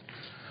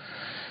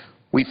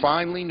 We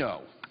finally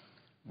know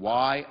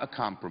why a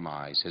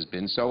compromise has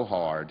been so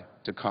hard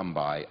to come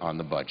by on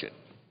the budget.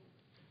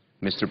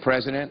 Mr.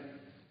 President,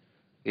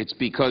 it's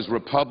because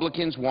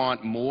Republicans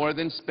want more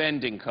than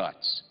spending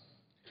cuts.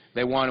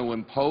 They want to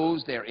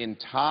impose their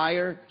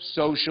entire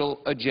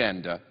social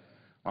agenda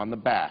on the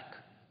back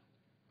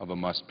of a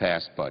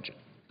must-pass budget.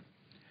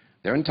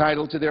 They're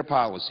entitled to their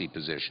policy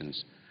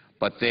positions,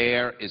 but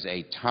there is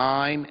a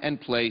time and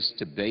place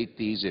to debate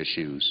these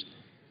issues.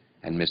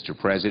 And, Mr.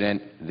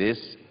 President, this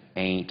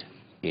ain't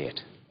it.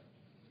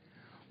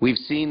 We've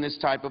seen this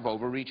type of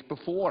overreach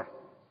before.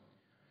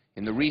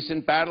 In the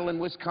recent battle in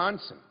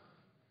Wisconsin,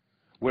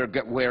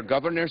 where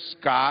Governor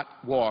Scott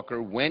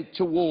Walker went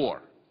to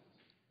war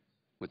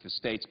with the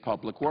state's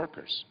public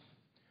workers.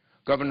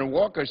 Governor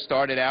Walker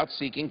started out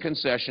seeking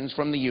concessions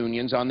from the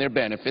unions on their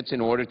benefits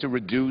in order to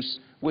reduce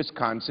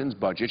Wisconsin's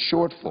budget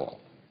shortfall.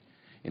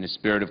 In a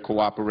spirit of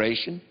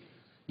cooperation,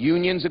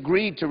 unions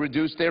agreed to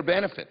reduce their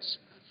benefits.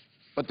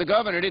 But the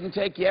governor didn't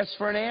take yes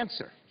for an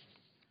answer.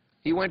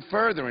 He went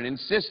further and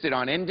insisted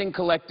on ending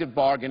collective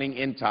bargaining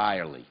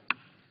entirely.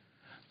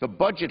 The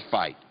budget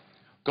fight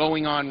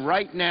going on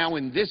right now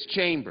in this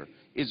chamber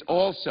is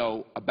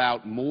also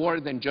about more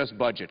than just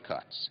budget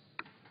cuts.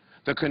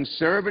 The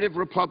conservative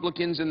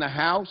Republicans in the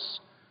House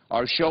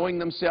are showing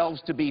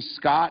themselves to be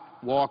Scott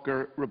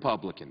Walker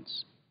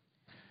Republicans.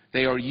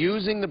 They are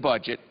using the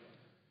budget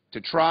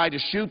to try to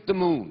shoot the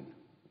moon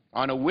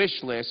on a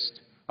wish list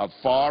of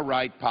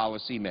far-right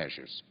policy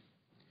measures.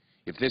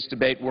 If this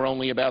debate were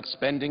only about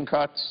spending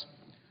cuts,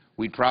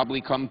 we'd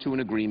probably come to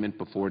an agreement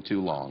before too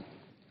long.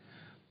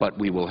 But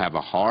we will have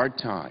a hard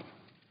time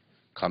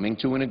coming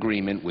to an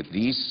agreement with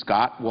these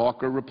Scott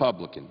Walker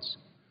Republicans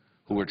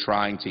who are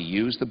trying to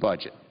use the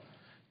budget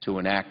to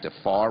enact a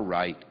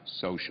far-right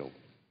social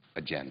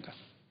agenda.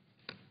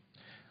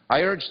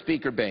 I urge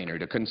Speaker Boehner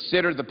to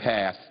consider the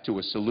path to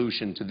a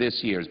solution to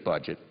this year's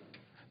budget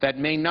that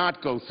may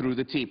not go through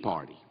the Tea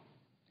Party.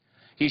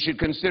 He should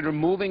consider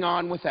moving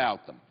on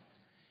without them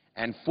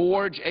and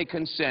forge a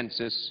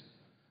consensus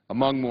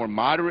among more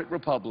moderate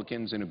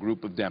Republicans and a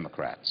group of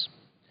Democrats.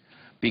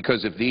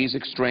 Because if these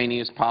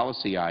extraneous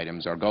policy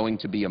items are going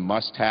to be a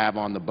must-have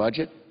on the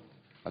budget,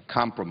 a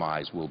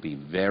compromise will be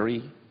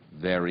very,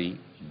 very,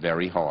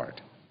 very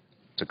hard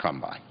to come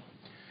by.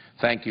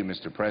 Thank you,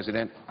 Mr.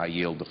 President. I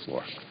yield the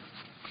floor.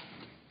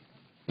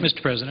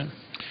 Mr. President.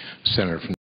 Senator from